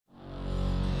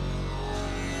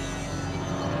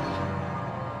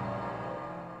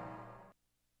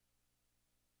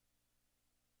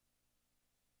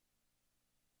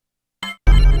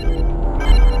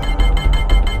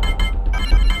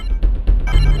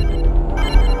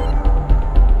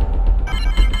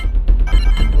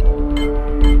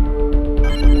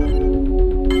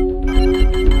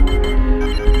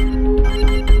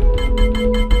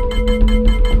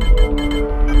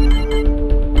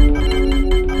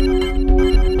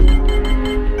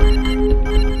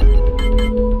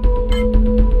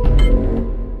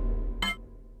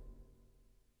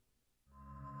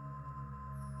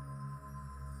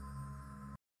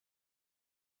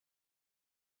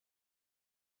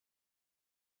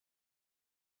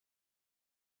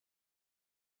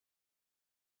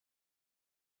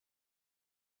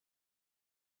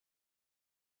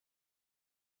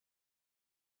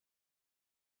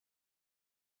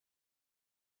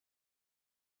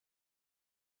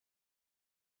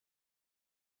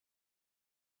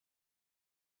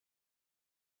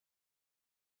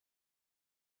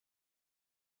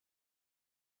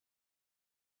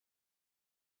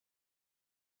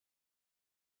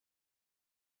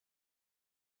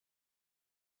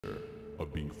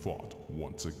of being fought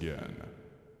once again.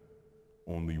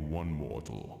 Only one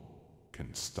mortal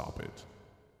can stop it.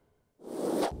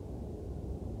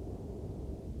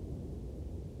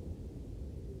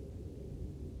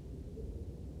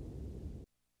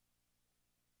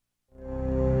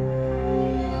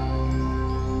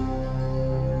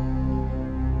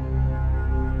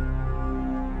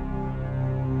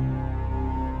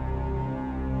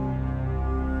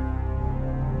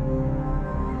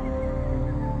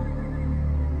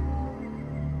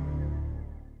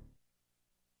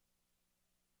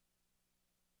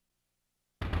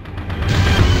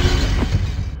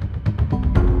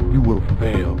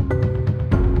 Fail.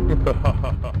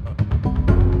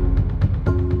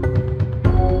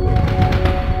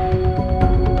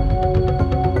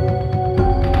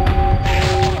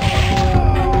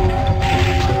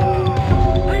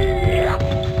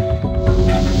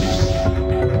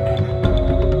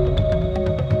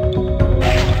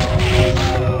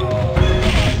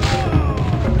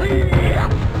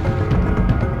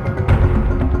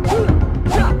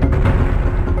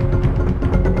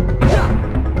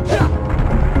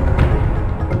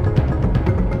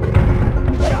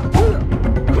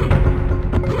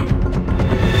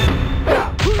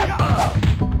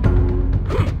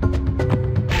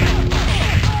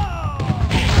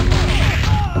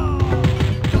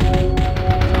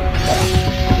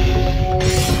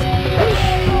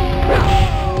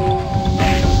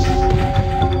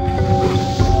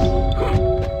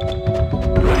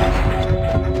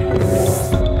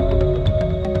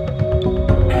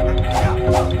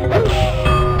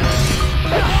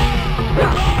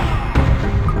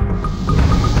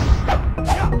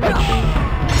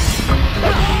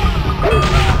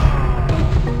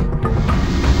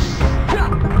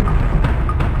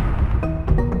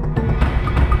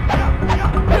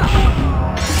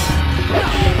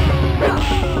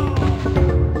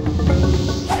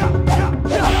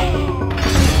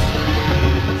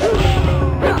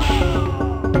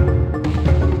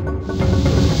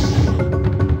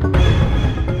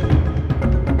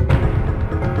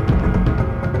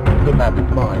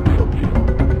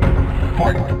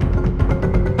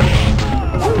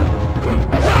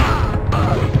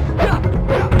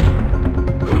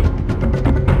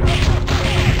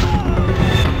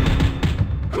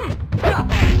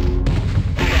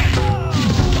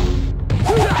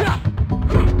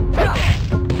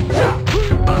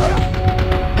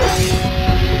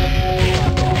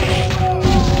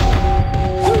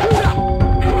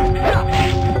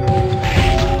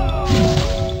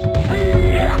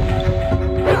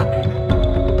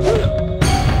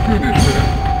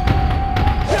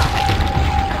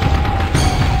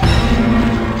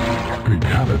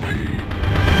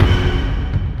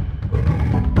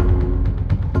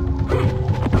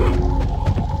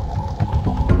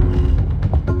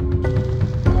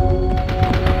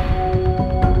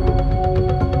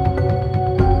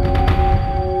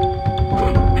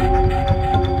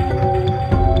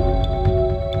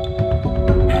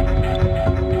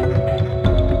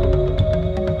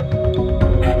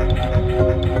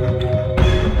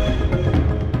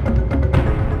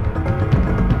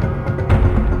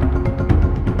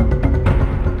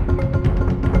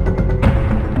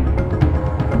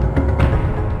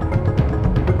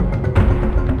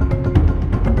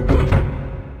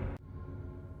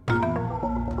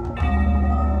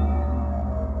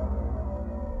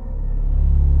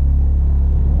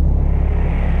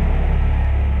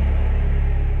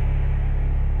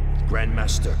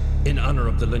 Grandmaster, in honor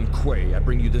of the Lin Kuei, I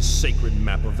bring you this sacred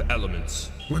map of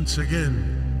elements. Once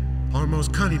again, our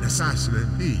most cunning assassin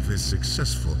and thief is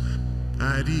successful.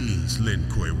 At ease, Lin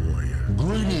Kuei warrior.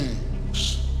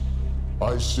 Greetings!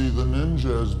 I see the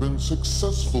ninja has been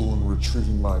successful in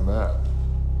retrieving my map,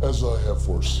 as I have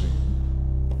foreseen.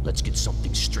 Let's get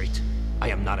something straight. I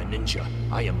am not a ninja.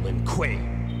 I am Lin Kuei.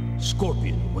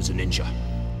 Scorpion was a ninja.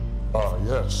 Ah,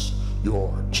 yes,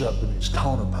 your Japanese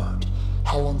counterpart.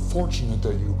 How unfortunate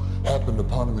that you happened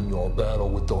upon him in your battle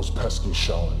with those pesky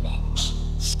Shaolin monks.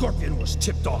 Scorpion was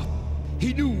tipped off.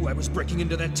 He knew I was breaking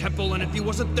into that temple, and if he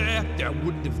wasn't there, there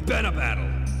wouldn't have been a battle.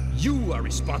 You are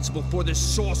responsible for this,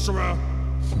 sorcerer.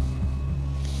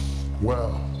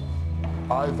 Well,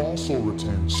 I've also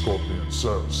retained Scorpion's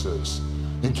services.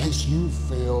 In case you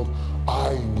failed,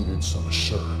 I needed some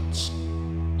assurance.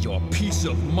 Your peace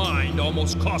of mind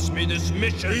almost cost me this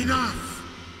mission. Enough!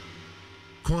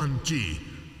 Quan Chi,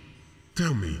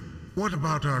 tell me, what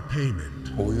about our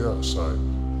payment? Oh yes, I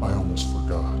almost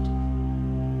forgot.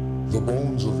 The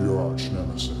bones of your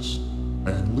arch-nemesis,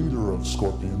 and leader of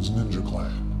Scorpion's ninja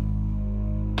clan.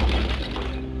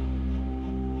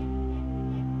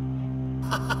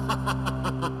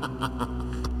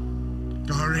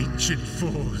 Our ancient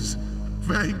foes,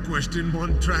 vanquished in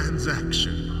one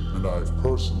transaction. And I've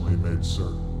personally made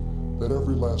certain that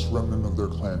every last remnant of their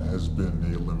clan has been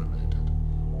eliminated.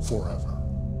 Forever.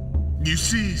 You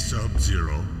see,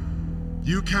 Sub-Zero,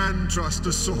 you can trust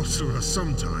a sorcerer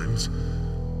sometimes.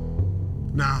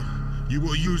 Now, you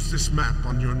will use this map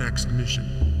on your next mission.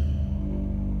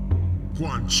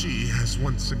 Quan Chi has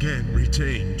once again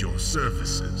retained your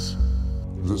services.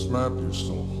 This map you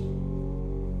stole.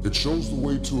 It shows the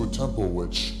way to a temple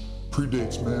which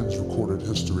predates man's recorded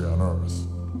history on Earth.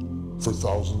 For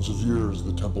thousands of years,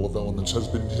 the Temple of Elements has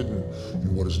been hidden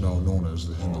in what is now known as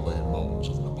the Himalayan Mountains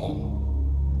of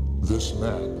Nepal. This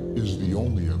map is the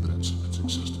only evidence of its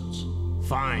existence.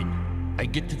 Fine. I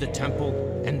get to the temple,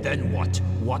 and then what?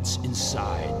 What's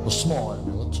inside? A small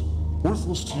amulet.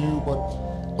 Worthless to you, but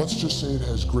let's just say it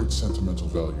has great sentimental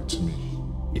value to me.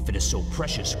 If it is so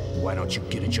precious, why don't you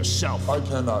get it yourself? I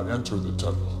cannot enter the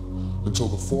temple until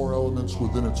the 4 elements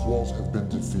within its walls have been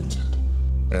defeated.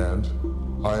 And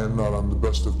I am not on the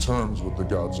best of terms with the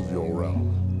gods of your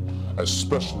realm,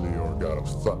 especially your god of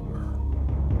thunder.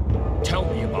 Tell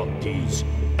me about these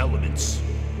elements.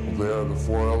 They are the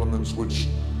 4 elements which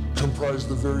comprise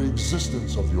the very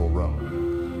existence of your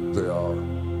realm. They are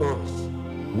earth,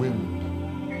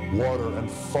 wind, water,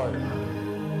 and fire.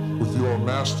 With your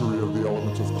mastery of the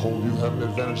element of cold, you have an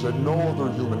advantage that no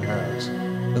other human has,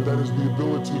 and that is the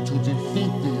ability to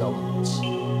defeat the elements.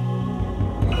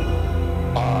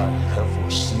 I have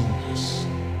foreseen this.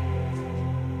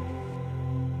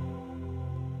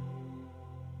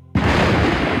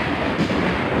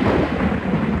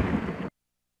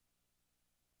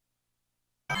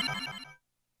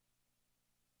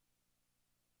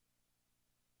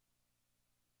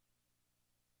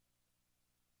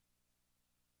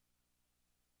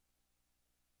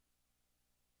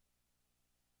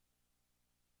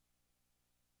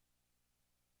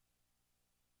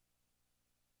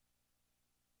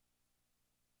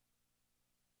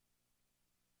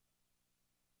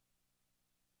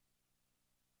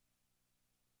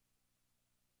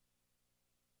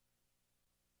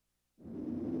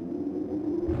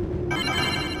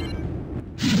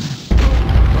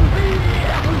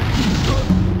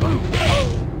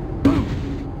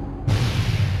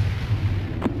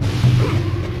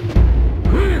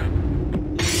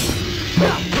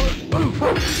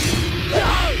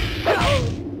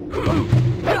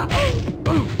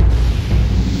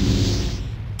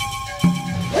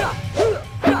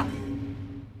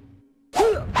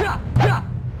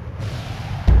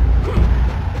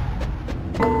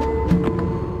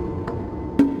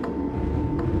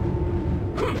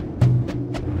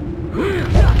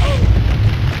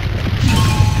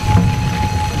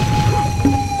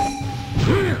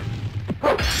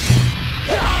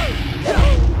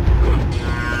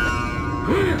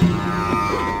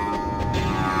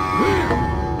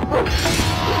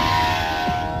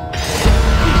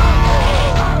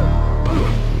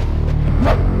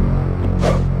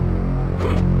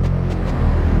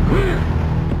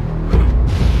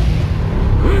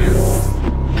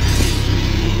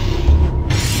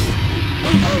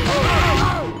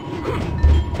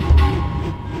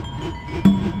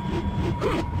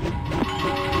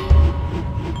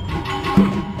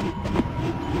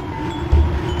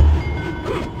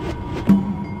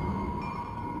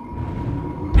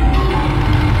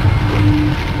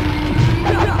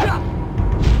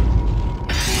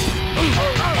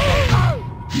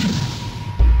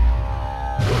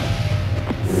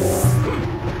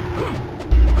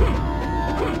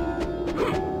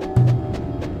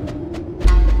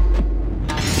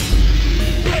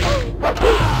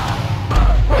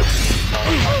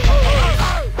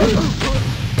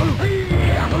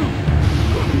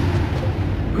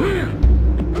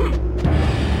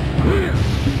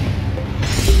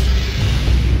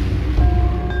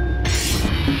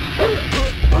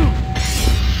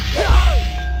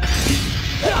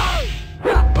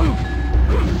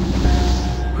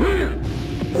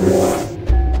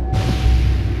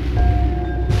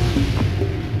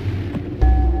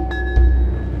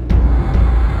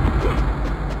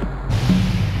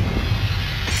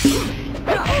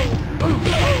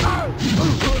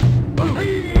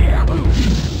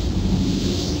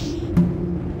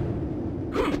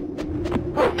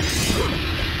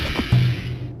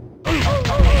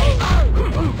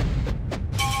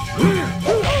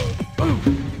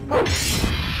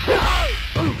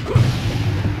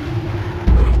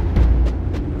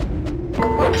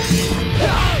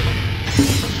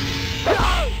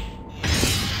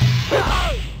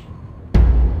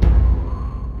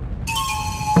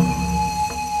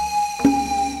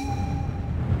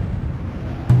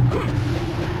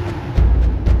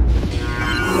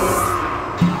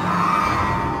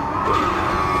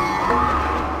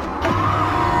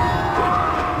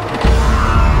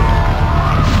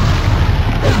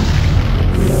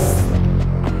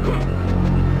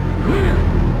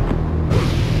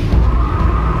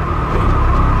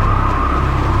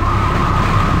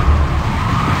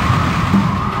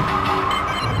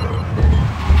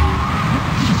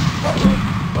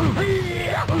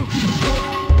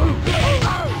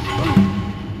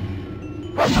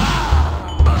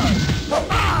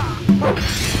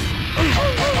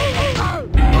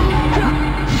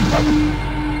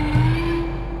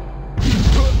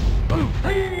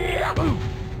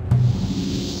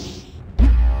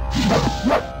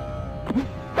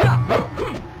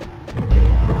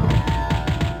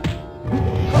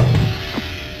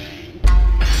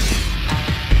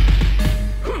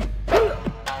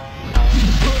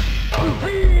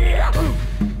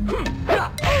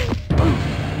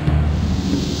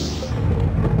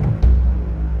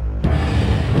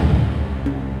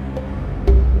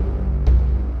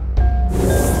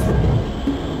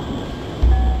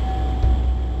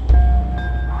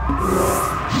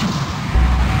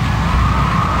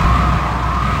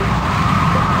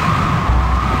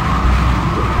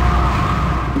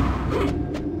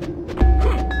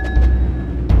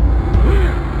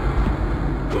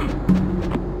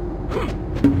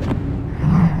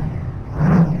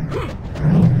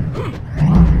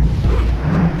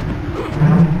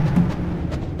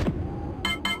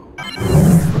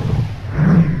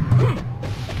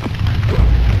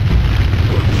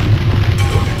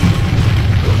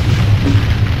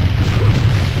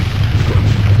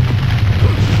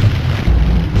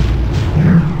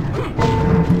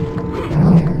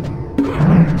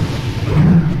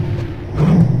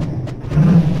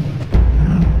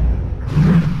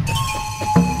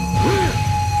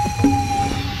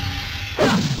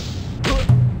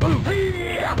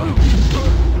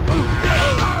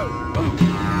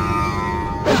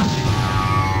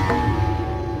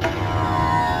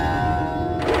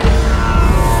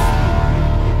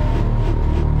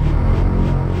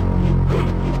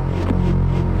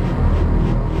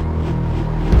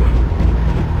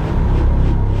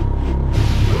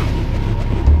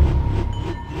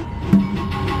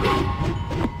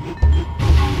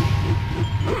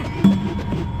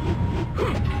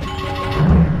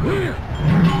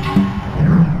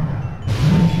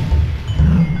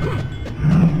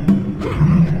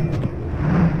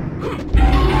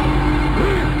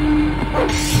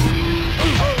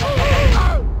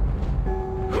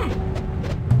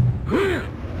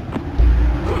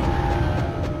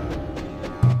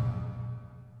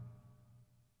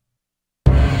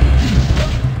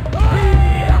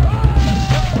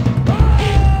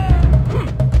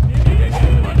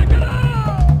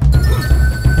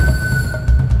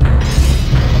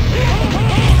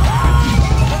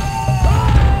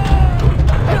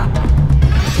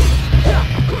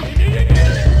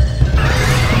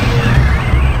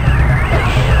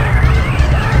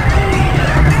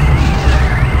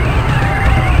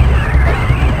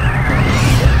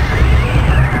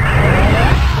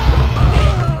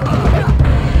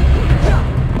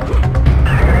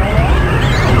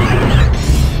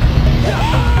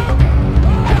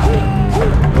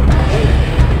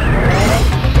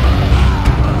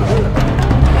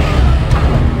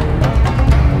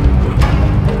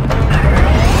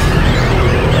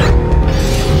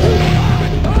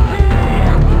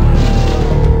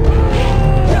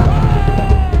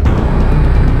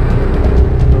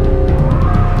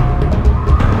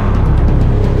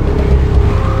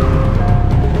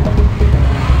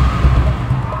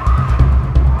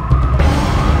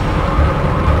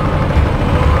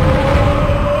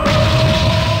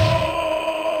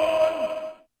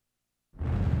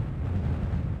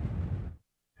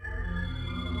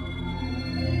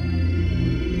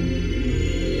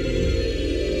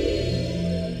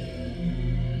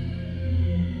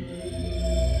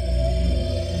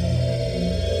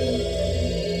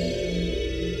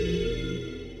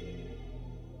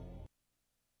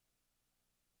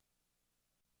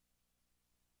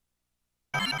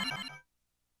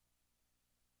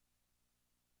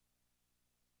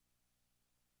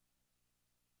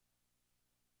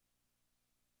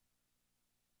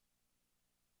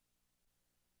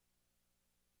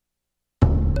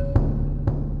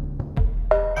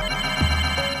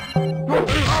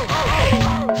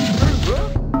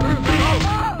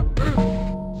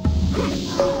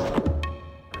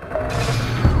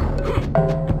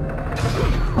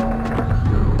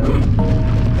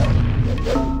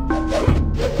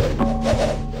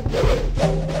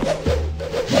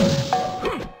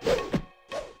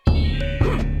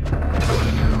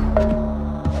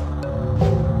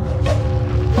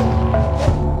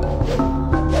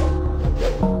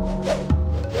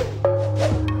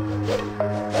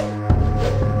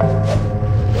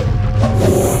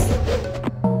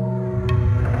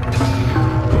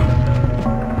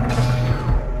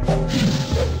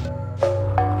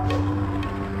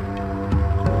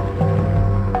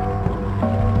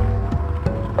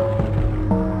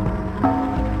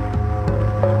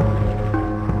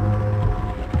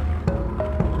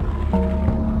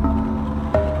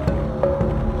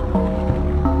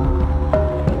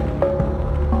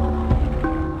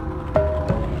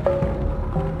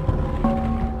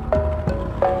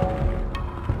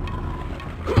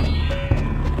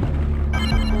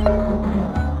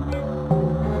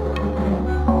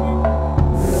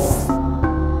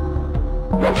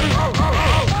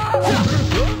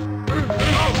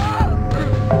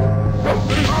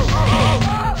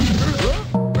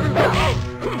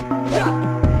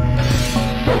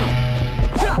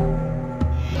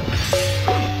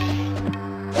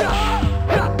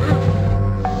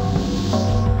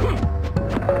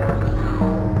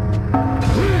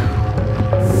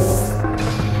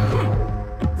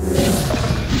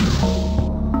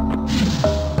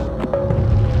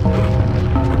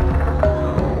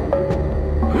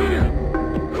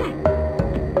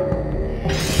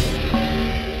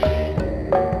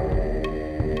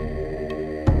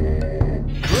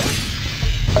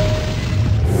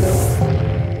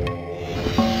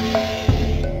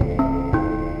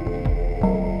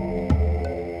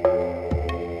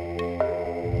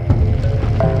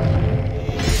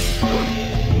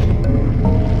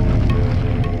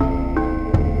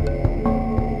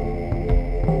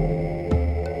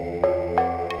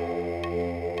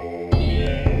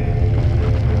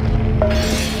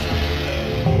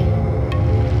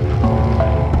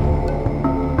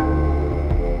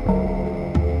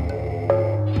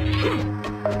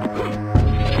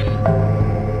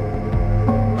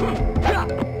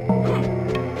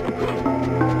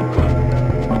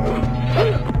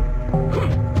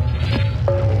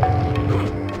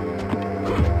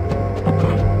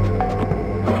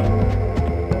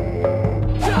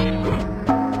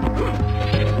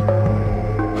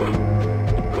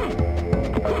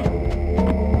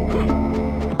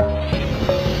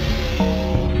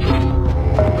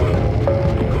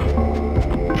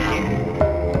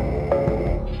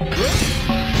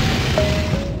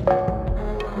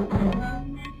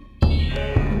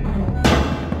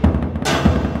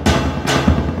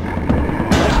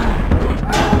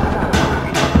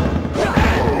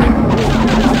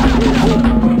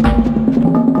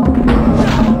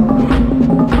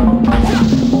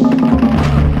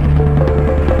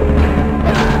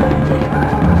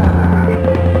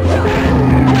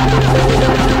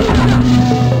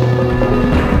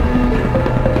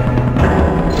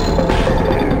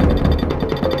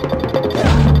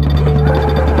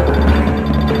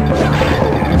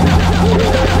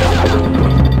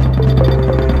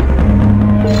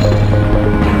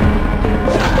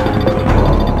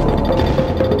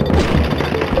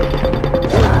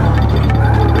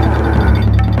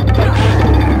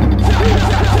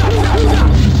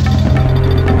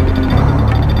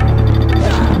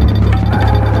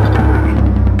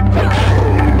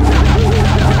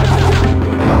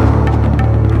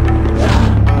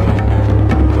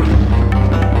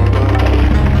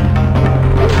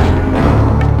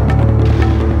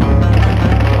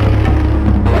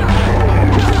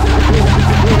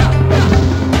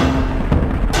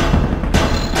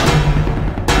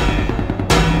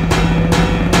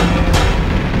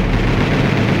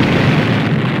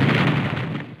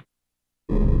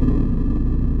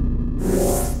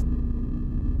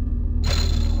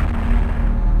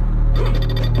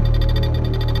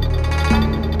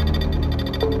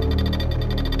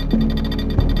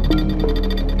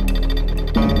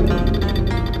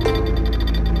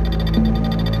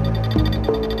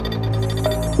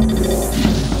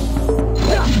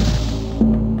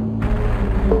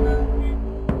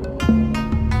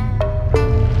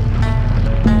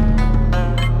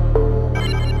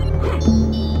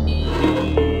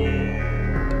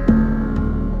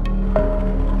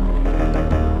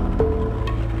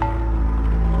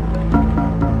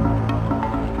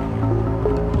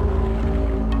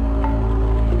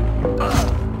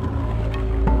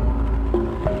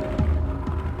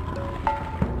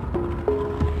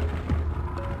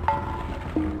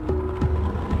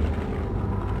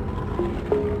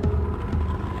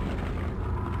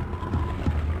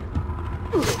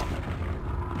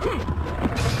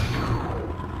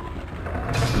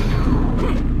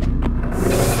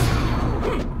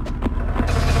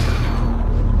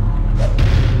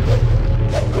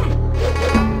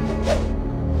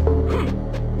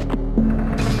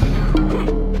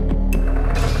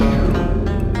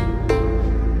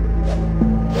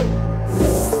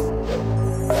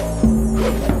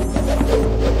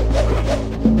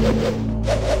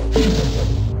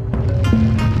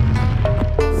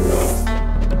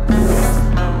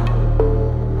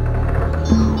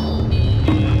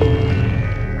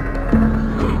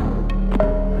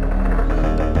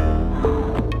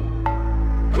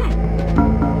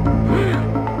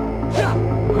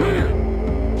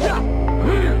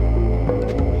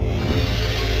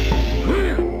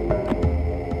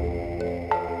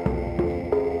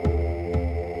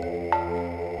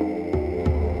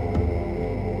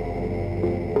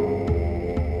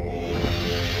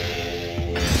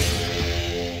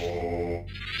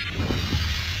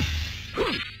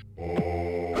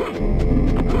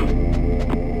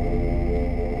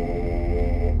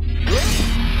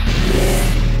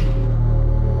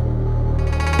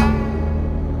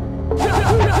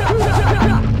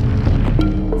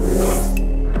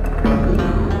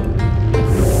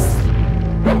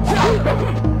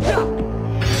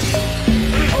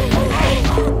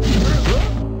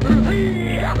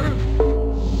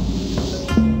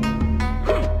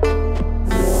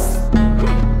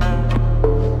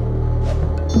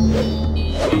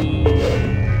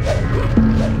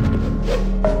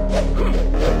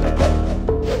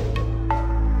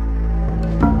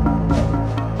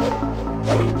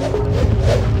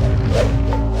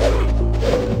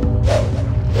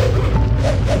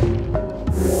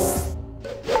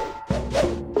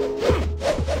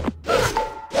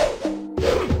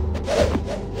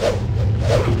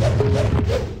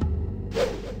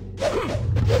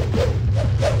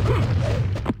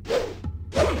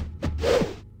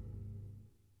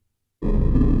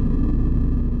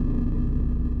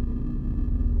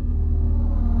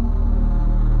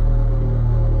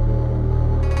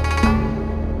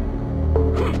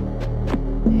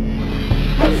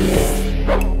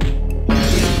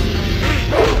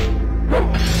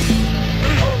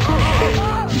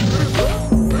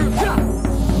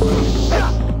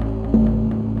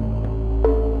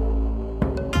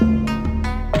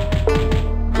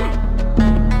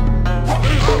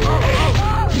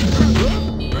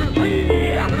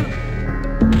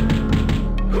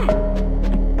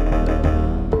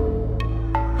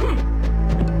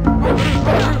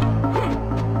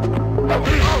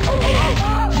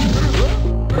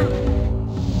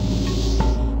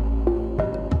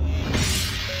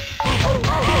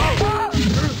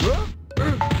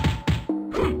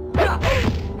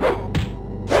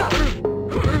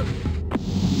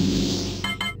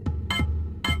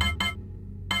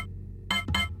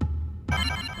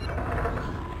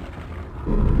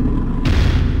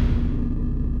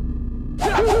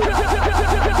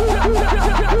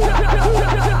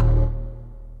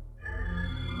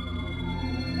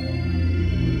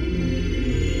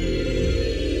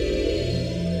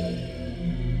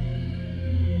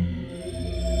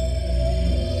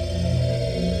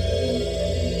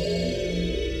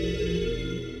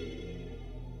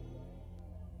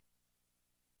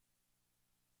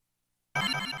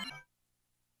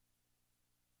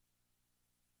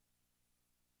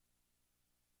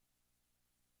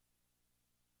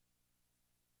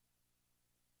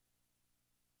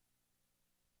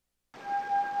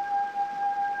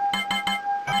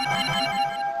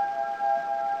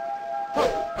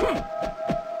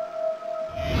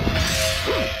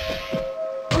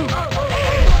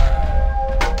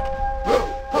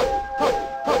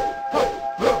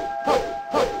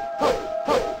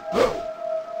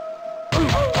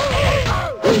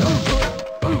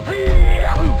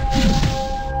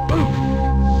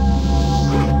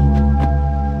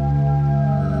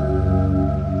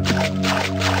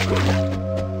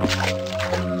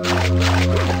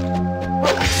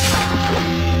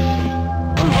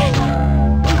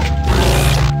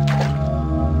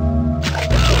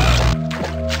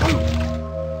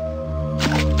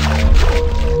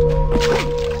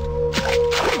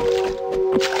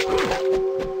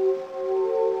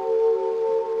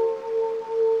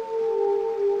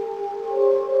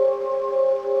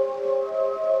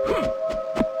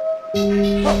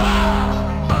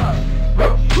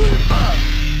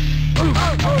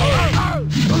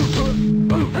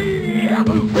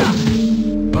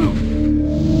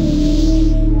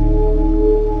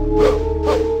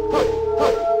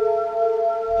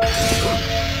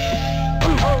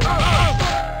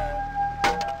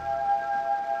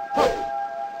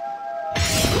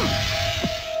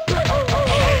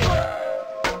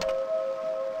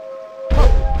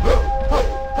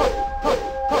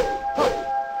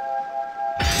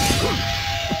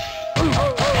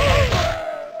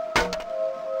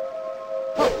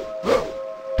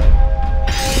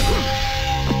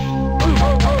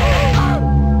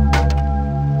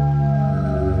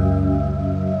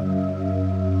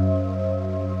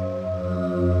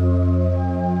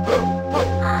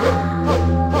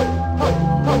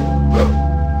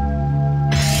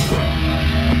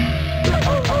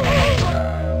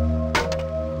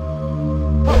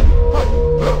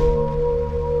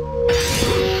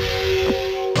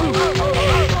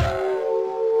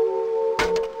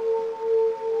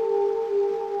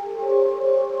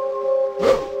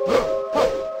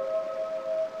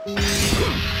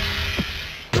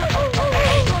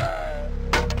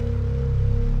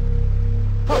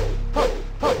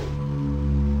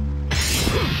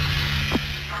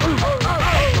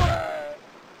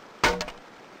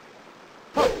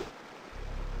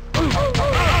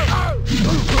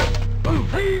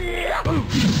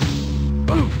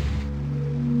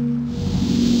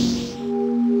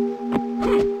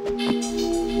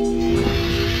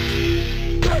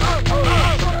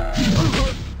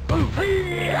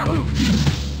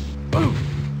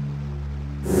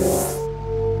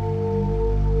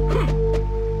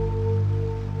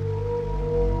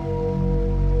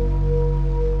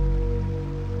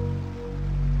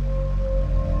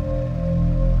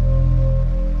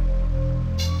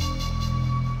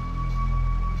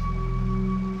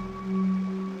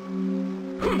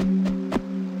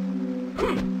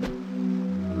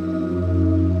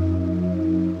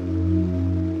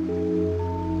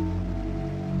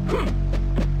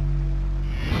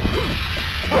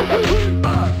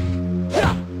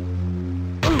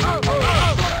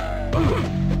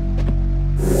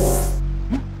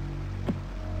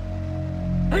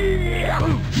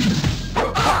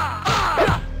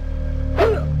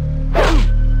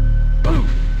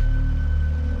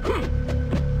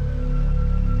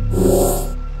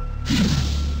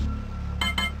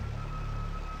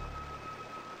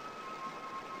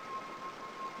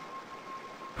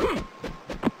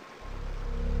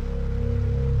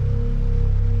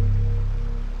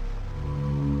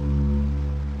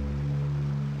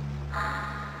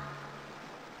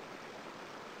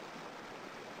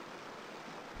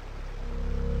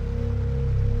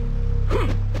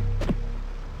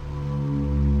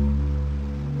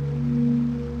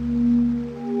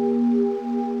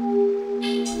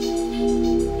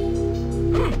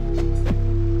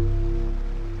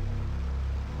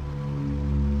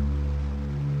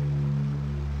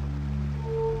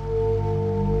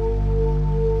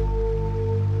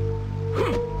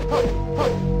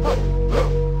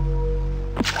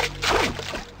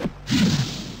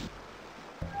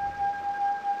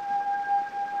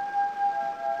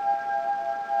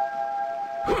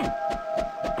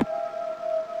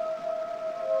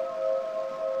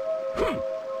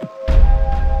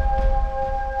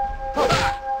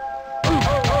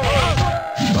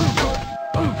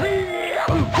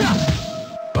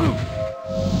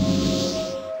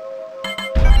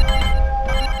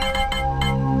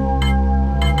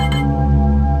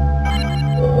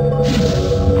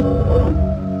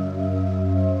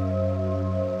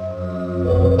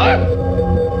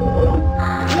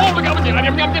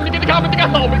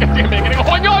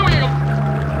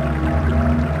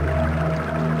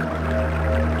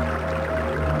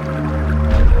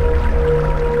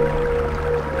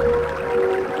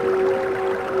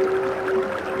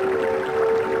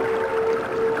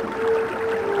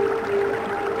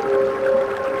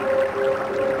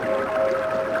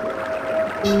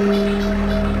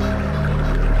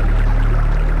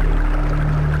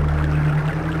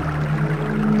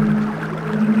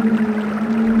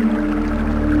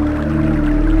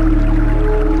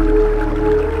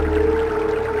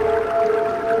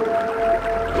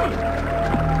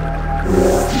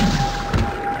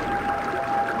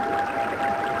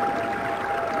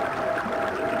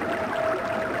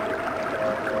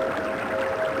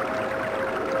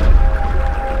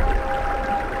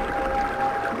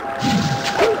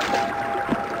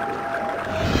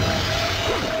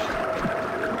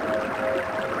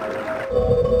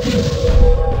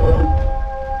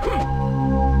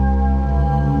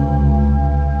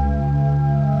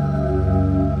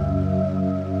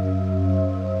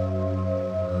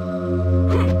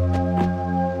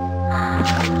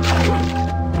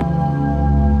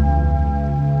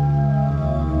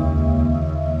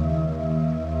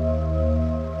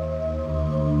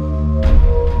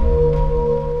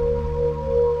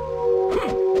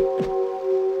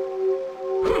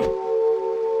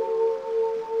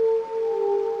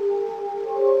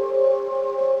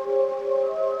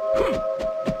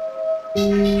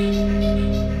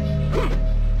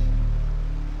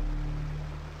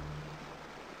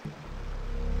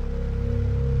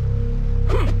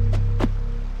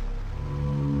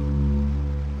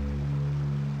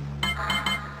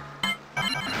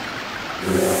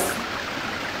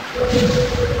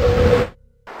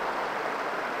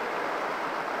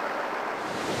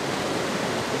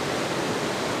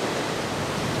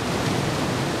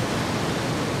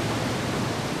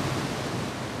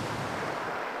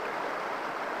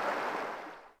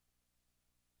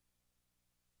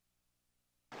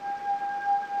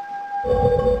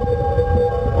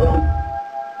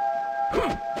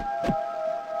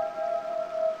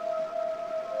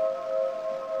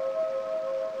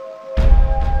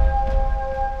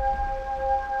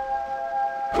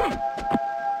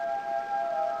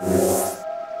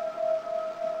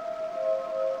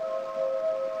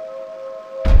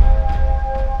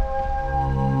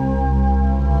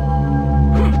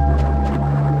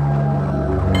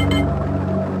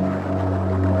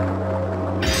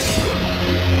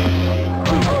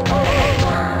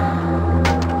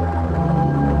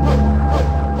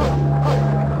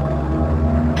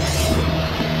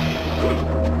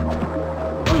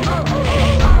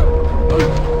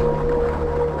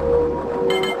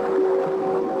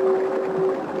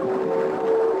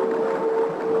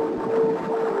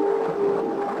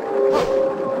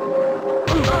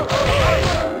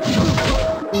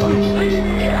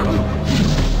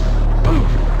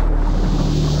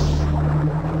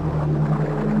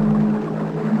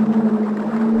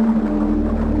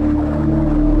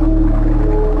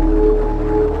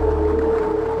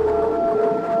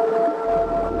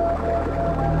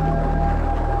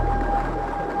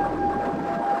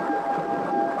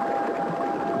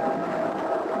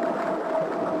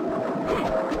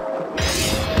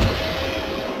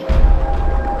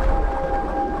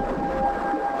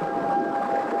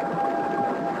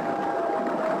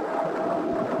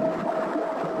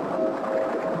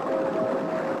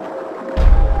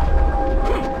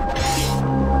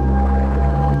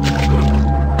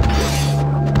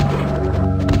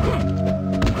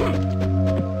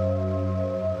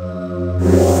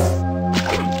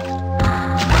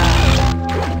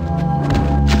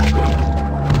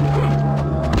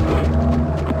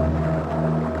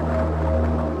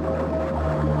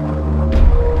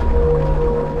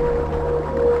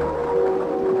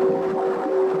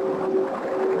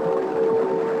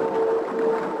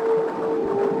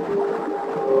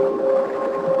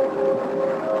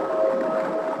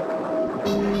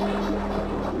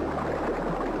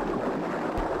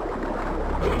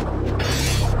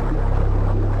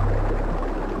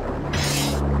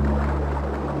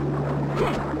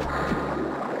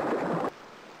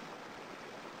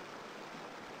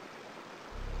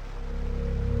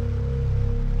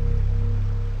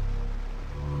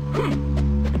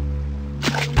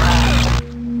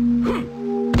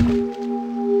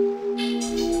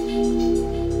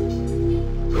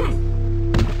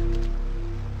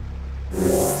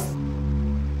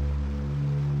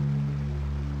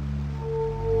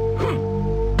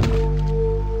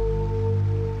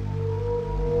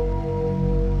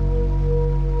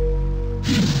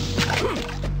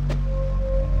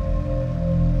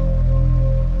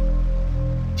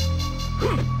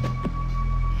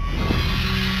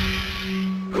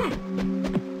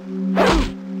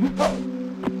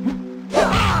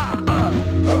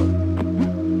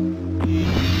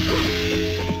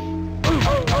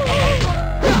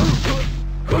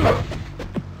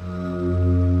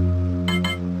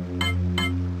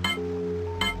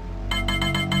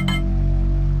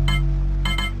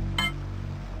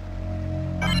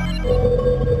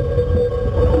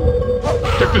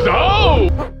 Check this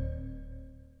out!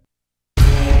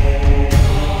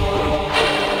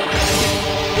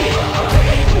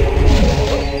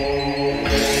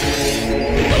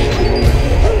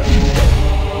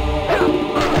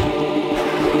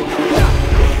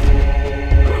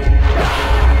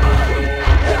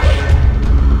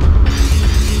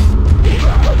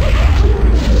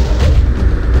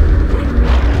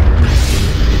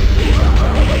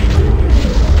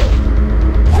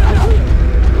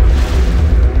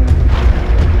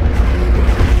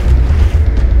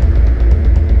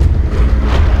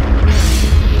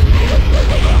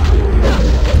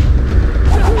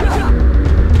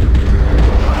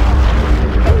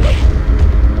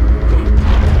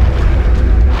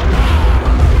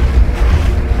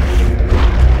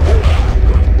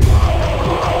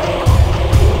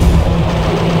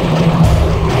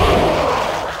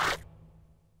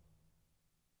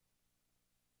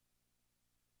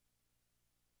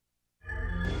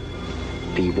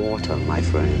 Be water, my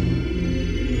friend.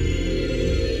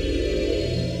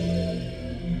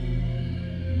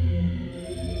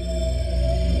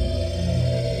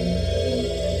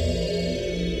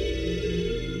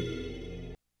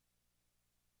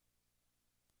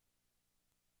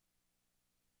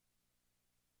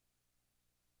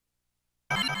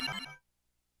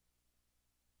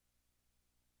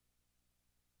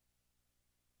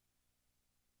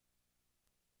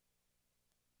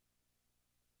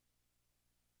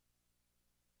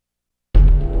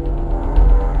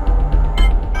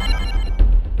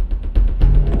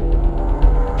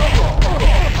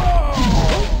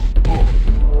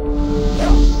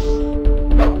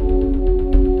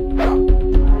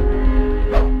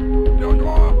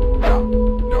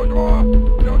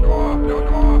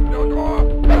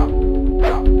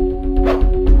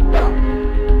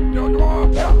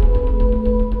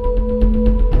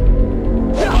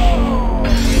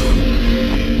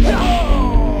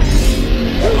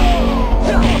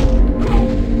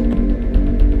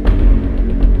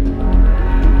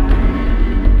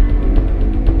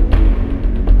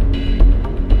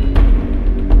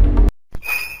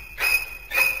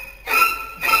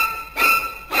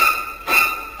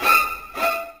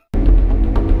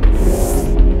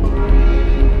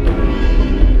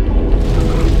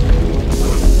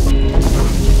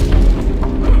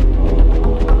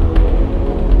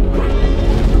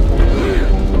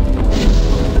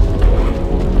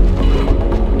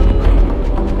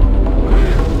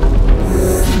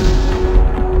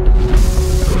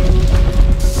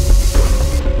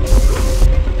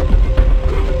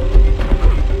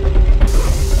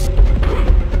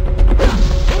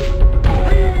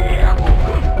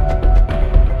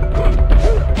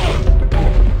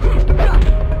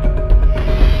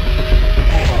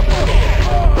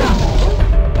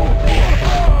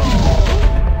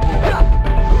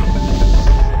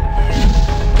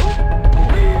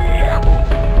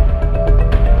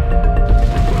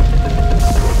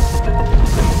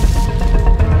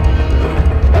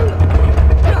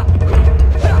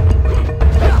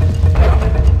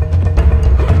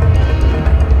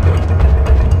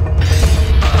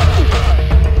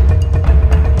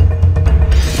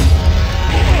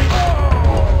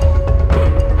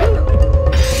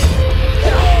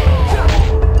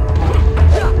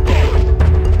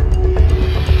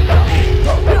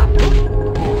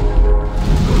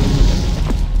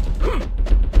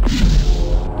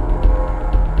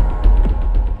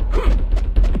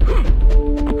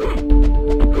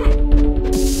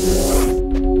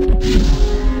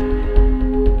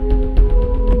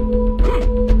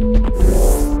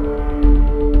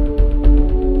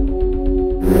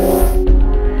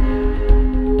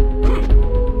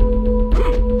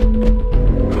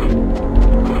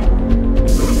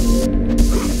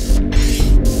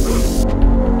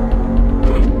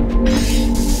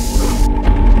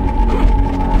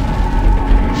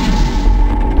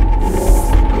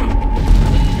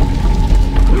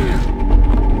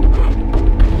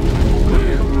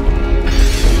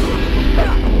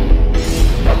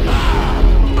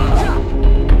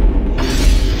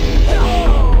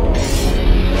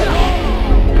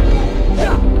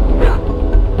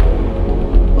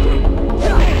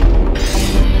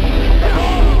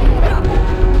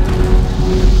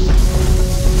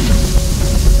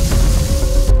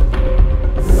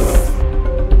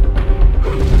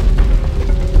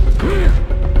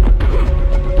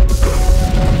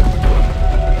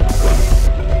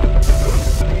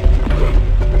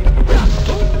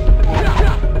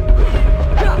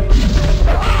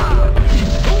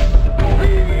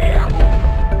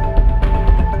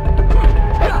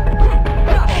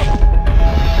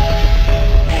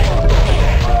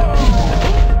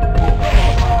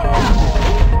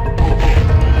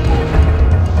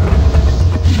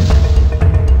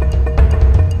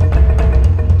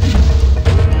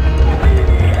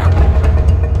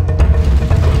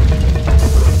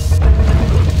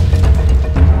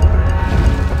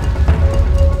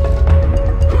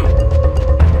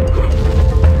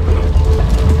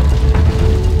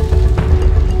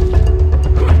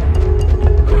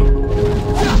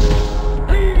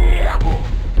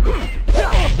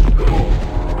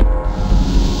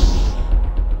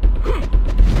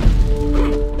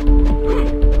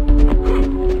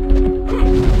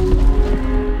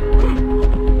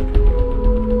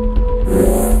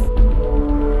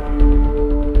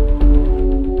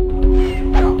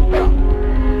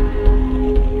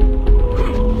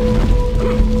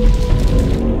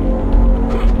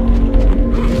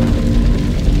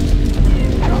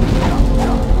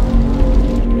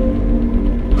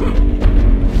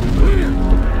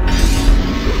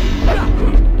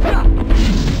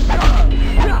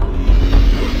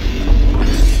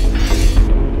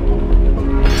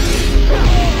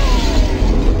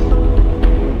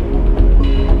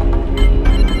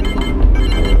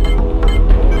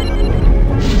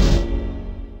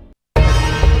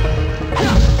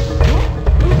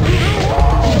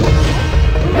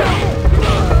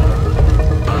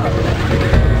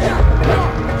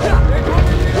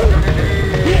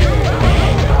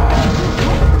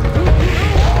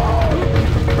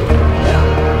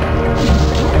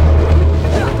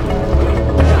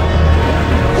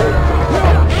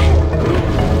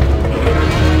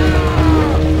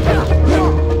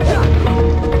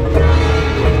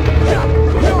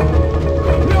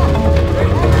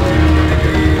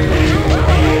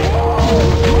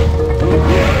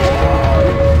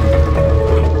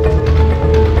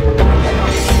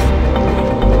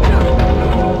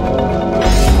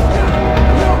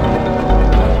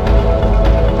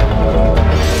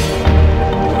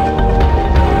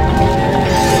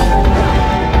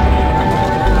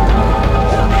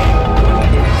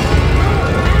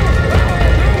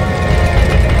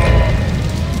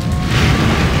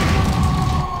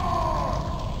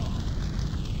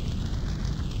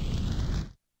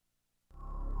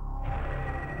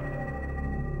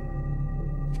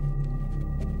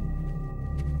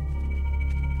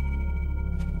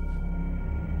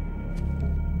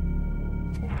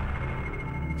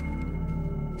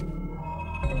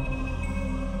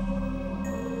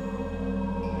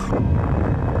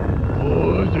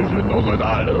 The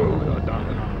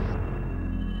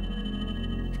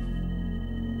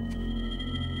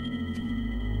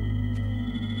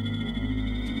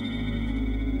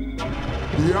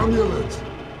amulet!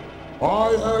 I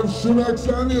have Shinnok's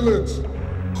amulet!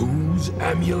 Whose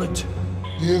amulet?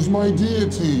 He is my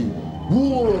deity,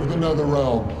 ruler of the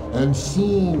Netherrealm, and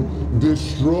soon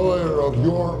destroyer of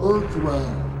your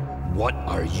Earthrealm. What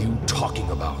are you talking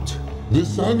about?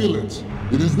 This amulet,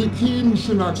 it is the key to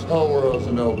Shinnok's power as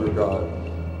an Elder God.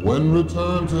 When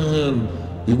returned to him,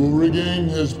 he will regain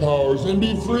his powers and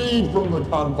be freed from the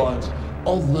confines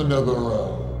of the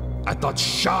Netherrealm. I thought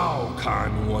Shao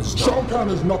Kahn was the... Shao Kahn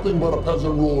is nothing but a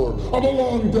peasant ruler of a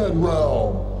long-dead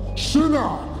realm.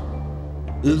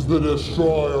 Shinnok is the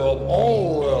destroyer of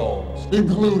all realms,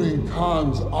 including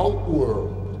Khan's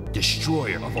outworld.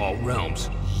 Destroyer of all realms?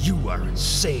 You are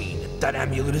insane. That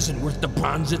amulet isn't worth the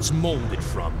bronze it's molded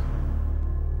from.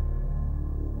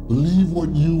 Believe what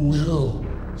you will,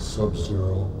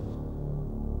 Sub-Zero.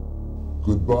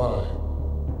 Goodbye,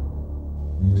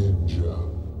 Ninja.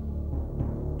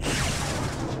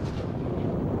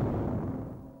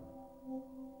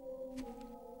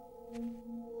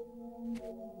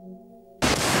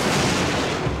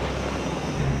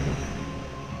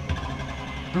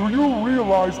 Do you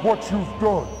realize what you've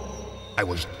done? I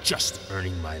was just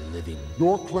earning my living.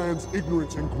 Your clan's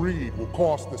ignorance and greed will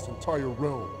cost this entire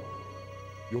realm.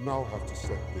 You'll now have to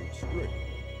set things straight.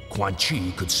 Quan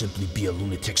Chi could simply be a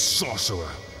lunatic sorcerer.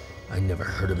 I never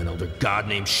heard of an elder god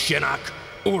named Shinnok,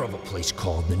 or of a place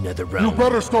called the Netherrealm. You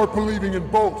better start believing in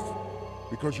both,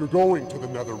 because you're going to the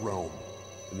Netherrealm,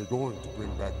 and you're going to bring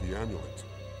back the amulet.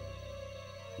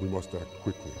 We must act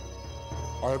quickly.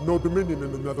 I have no dominion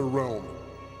in the Netherrealm.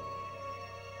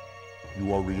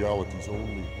 You are reality's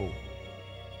only hope.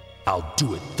 I'll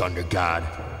do it, Thunder God.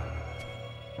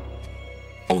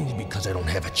 Only because I don't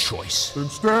have a choice. Then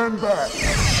stand back.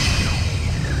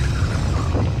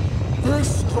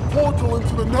 This is a portal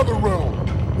into the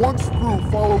Netherrealm. Once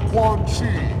through, follow Quan Chi,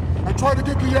 and try to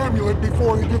get the amulet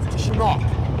before he gets to Shinnok.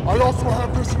 I also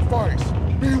have this advice.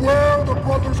 Beware the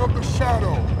Brothers of the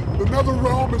Shadow. The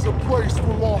Netherrealm is a place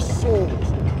for lost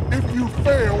souls. If you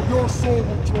fail, your soul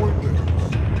will join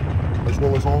theirs, as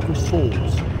well as all the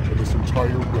souls in this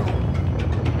entire realm.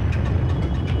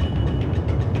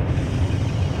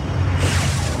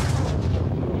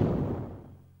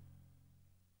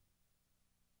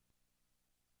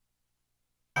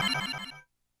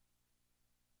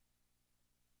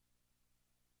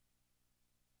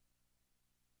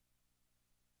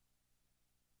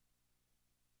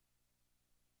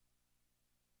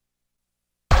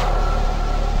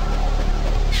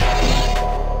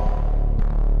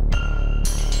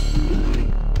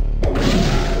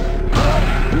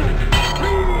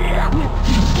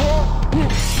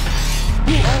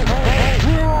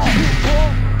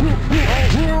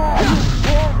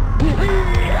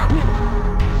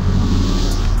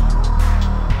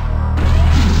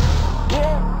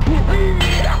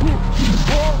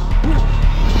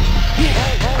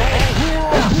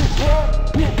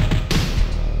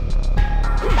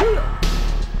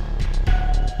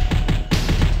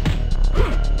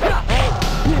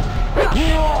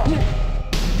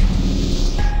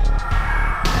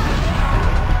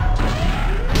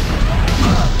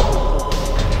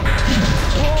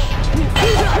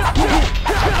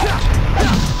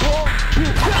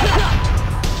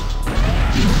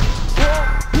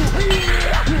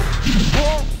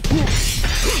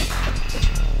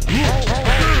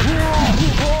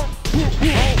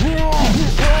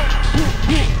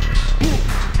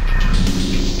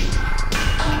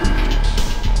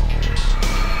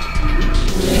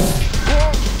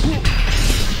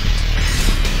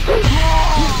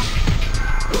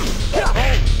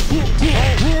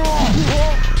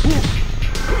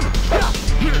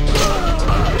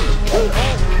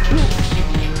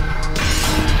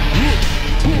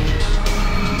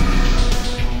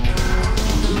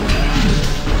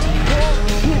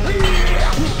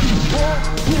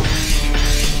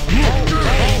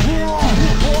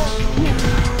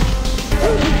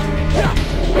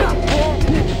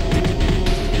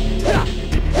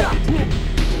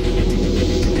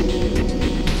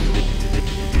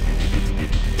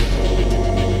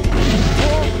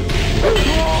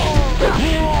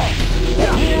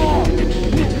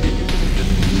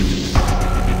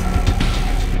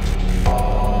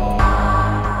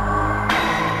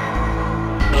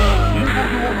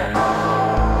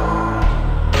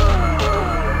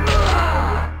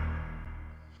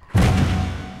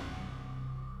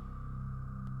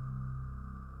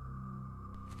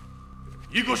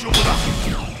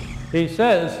 He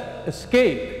says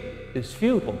escape is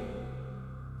futile.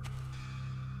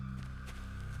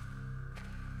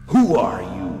 Who are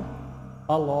you?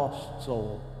 A lost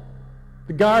soul.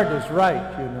 The guard is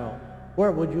right, you know.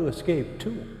 Where would you escape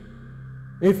to?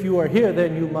 If you are here,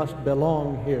 then you must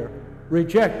belong here.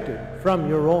 Rejected from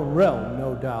your own realm,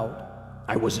 no doubt.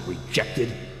 I wasn't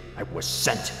rejected. I was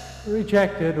sent.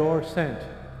 Rejected or sent.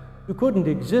 You couldn't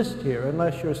exist here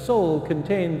unless your soul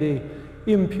contained the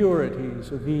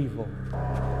impurities of evil.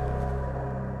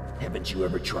 Haven't you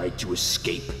ever tried to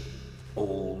escape,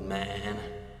 old man?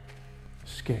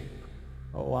 Escape.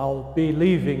 Oh, I'll be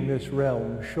leaving this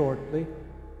realm shortly.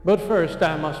 But first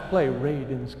I must play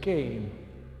Raiden's game.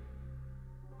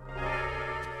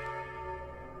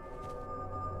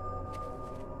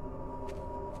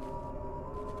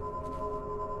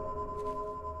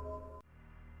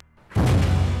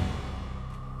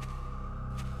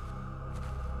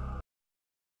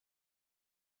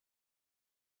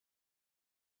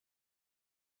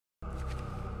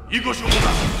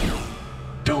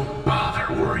 Don't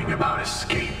bother worrying about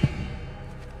escape.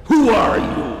 Who are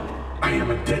you? I am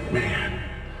a dead man.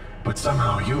 But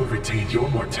somehow you have retained your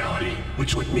mortality,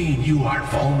 which would mean you are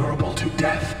vulnerable to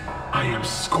death. I am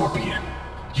Scorpion.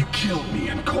 You killed me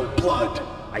in cold blood.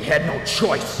 I had no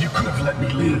choice. You could have let me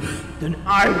live. Then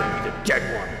I would be the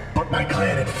dead one. But my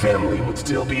clan and family would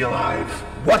still be alive.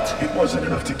 What? It wasn't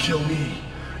enough to kill me.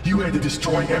 You had to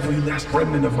destroy every last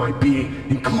remnant of my being,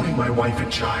 including my wife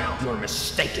and child. You're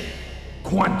mistaken.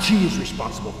 Quan Chi is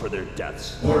responsible for their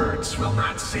deaths. Words will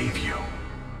not save you.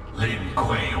 Lin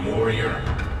Kuei, warrior.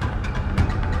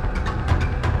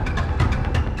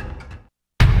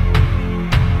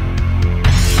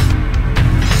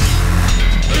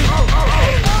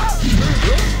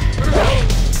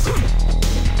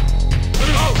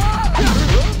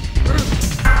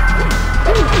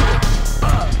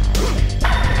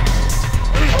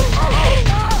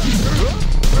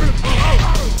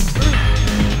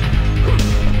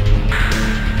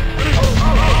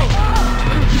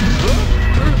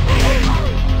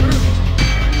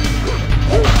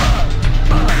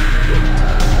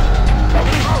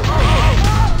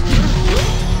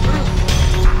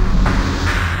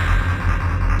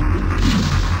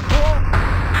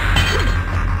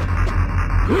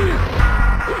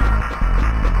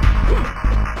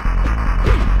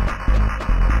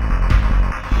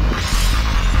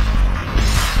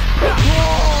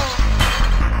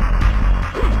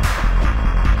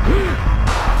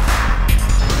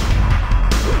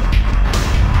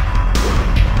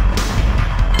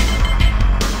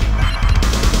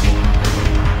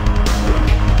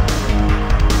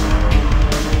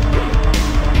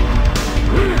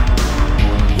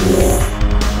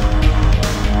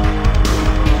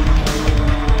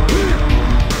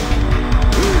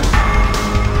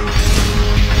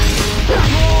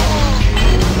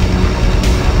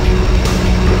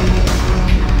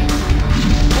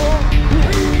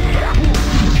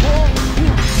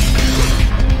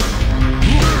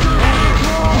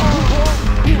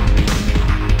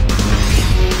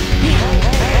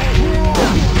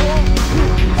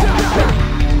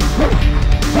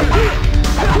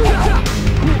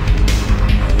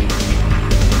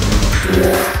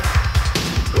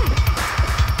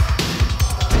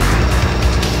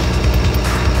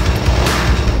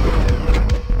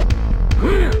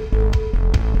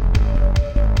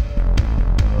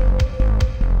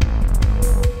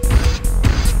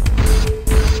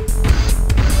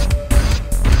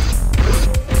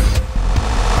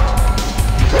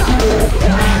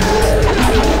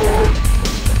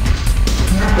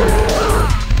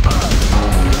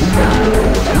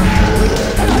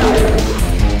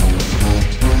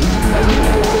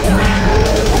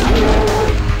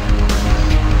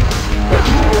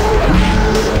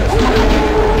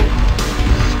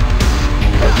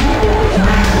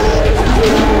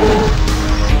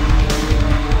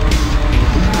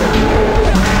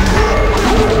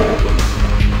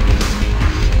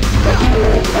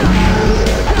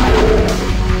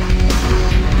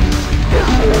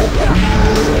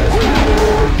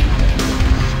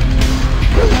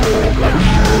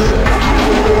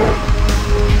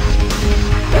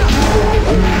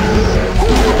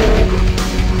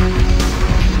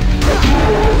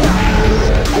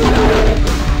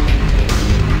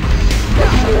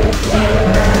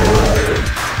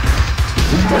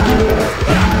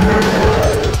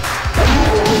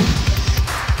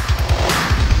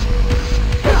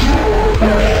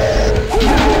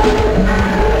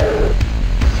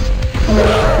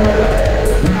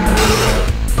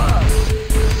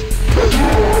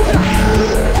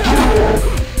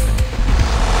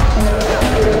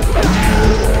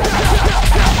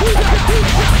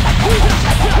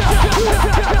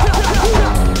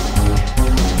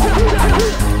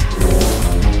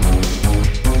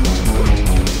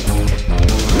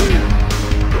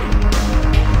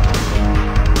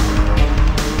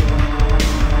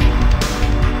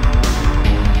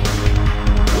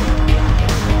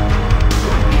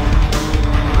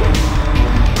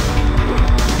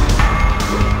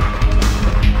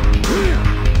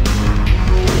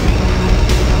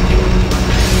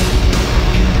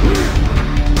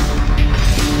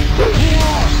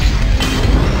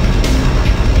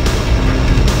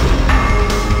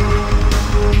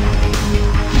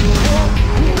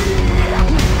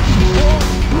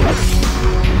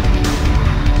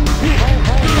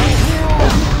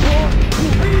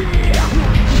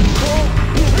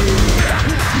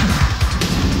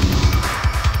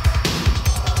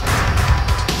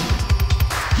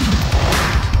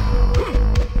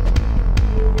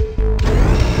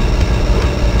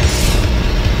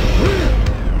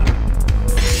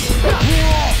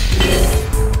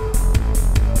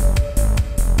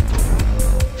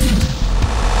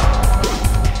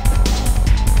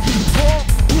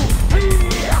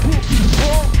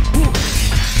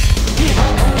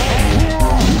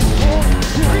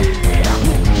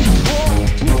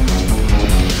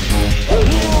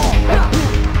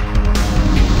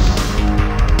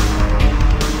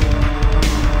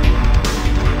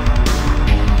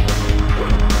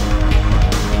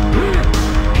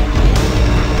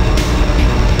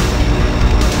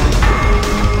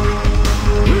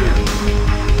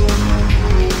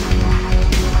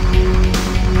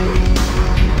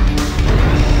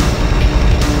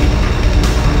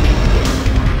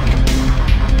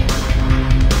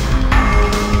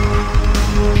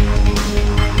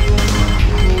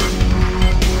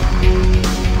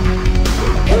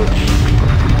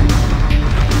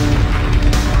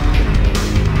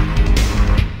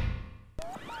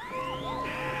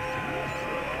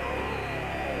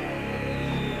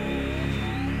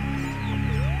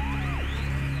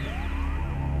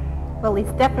 Well,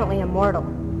 he's definitely immortal.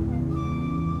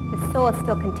 His soul is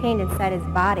still contained inside his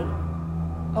body.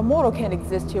 A mortal can't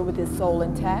exist here with his soul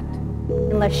intact.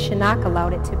 Unless Shinnok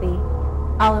allowed it to be.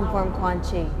 I'll inform Quan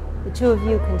Chi. The two of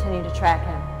you continue to track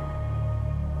him.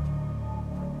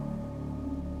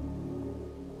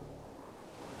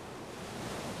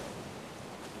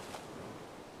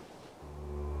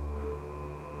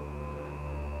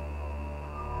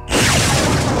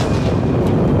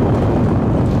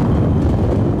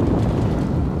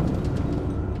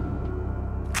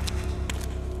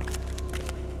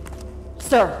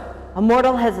 Sir, a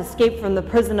mortal has escaped from the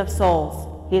prison of souls.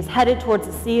 He is headed towards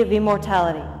the Sea of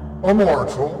Immortality.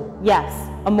 Immortal? Yes,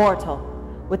 a mortal,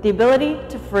 with the ability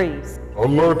to freeze.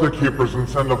 Alert the keepers and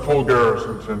send a full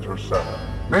garrison to intercept.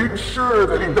 Make sure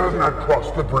that he does not cross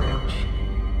the bridge.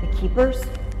 The keepers?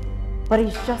 But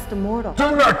he's just immortal.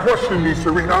 Do not question me,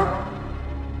 Serena.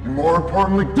 And more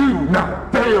importantly, do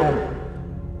not fail me.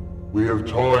 We have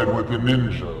toyed with the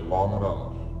ninja long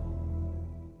enough.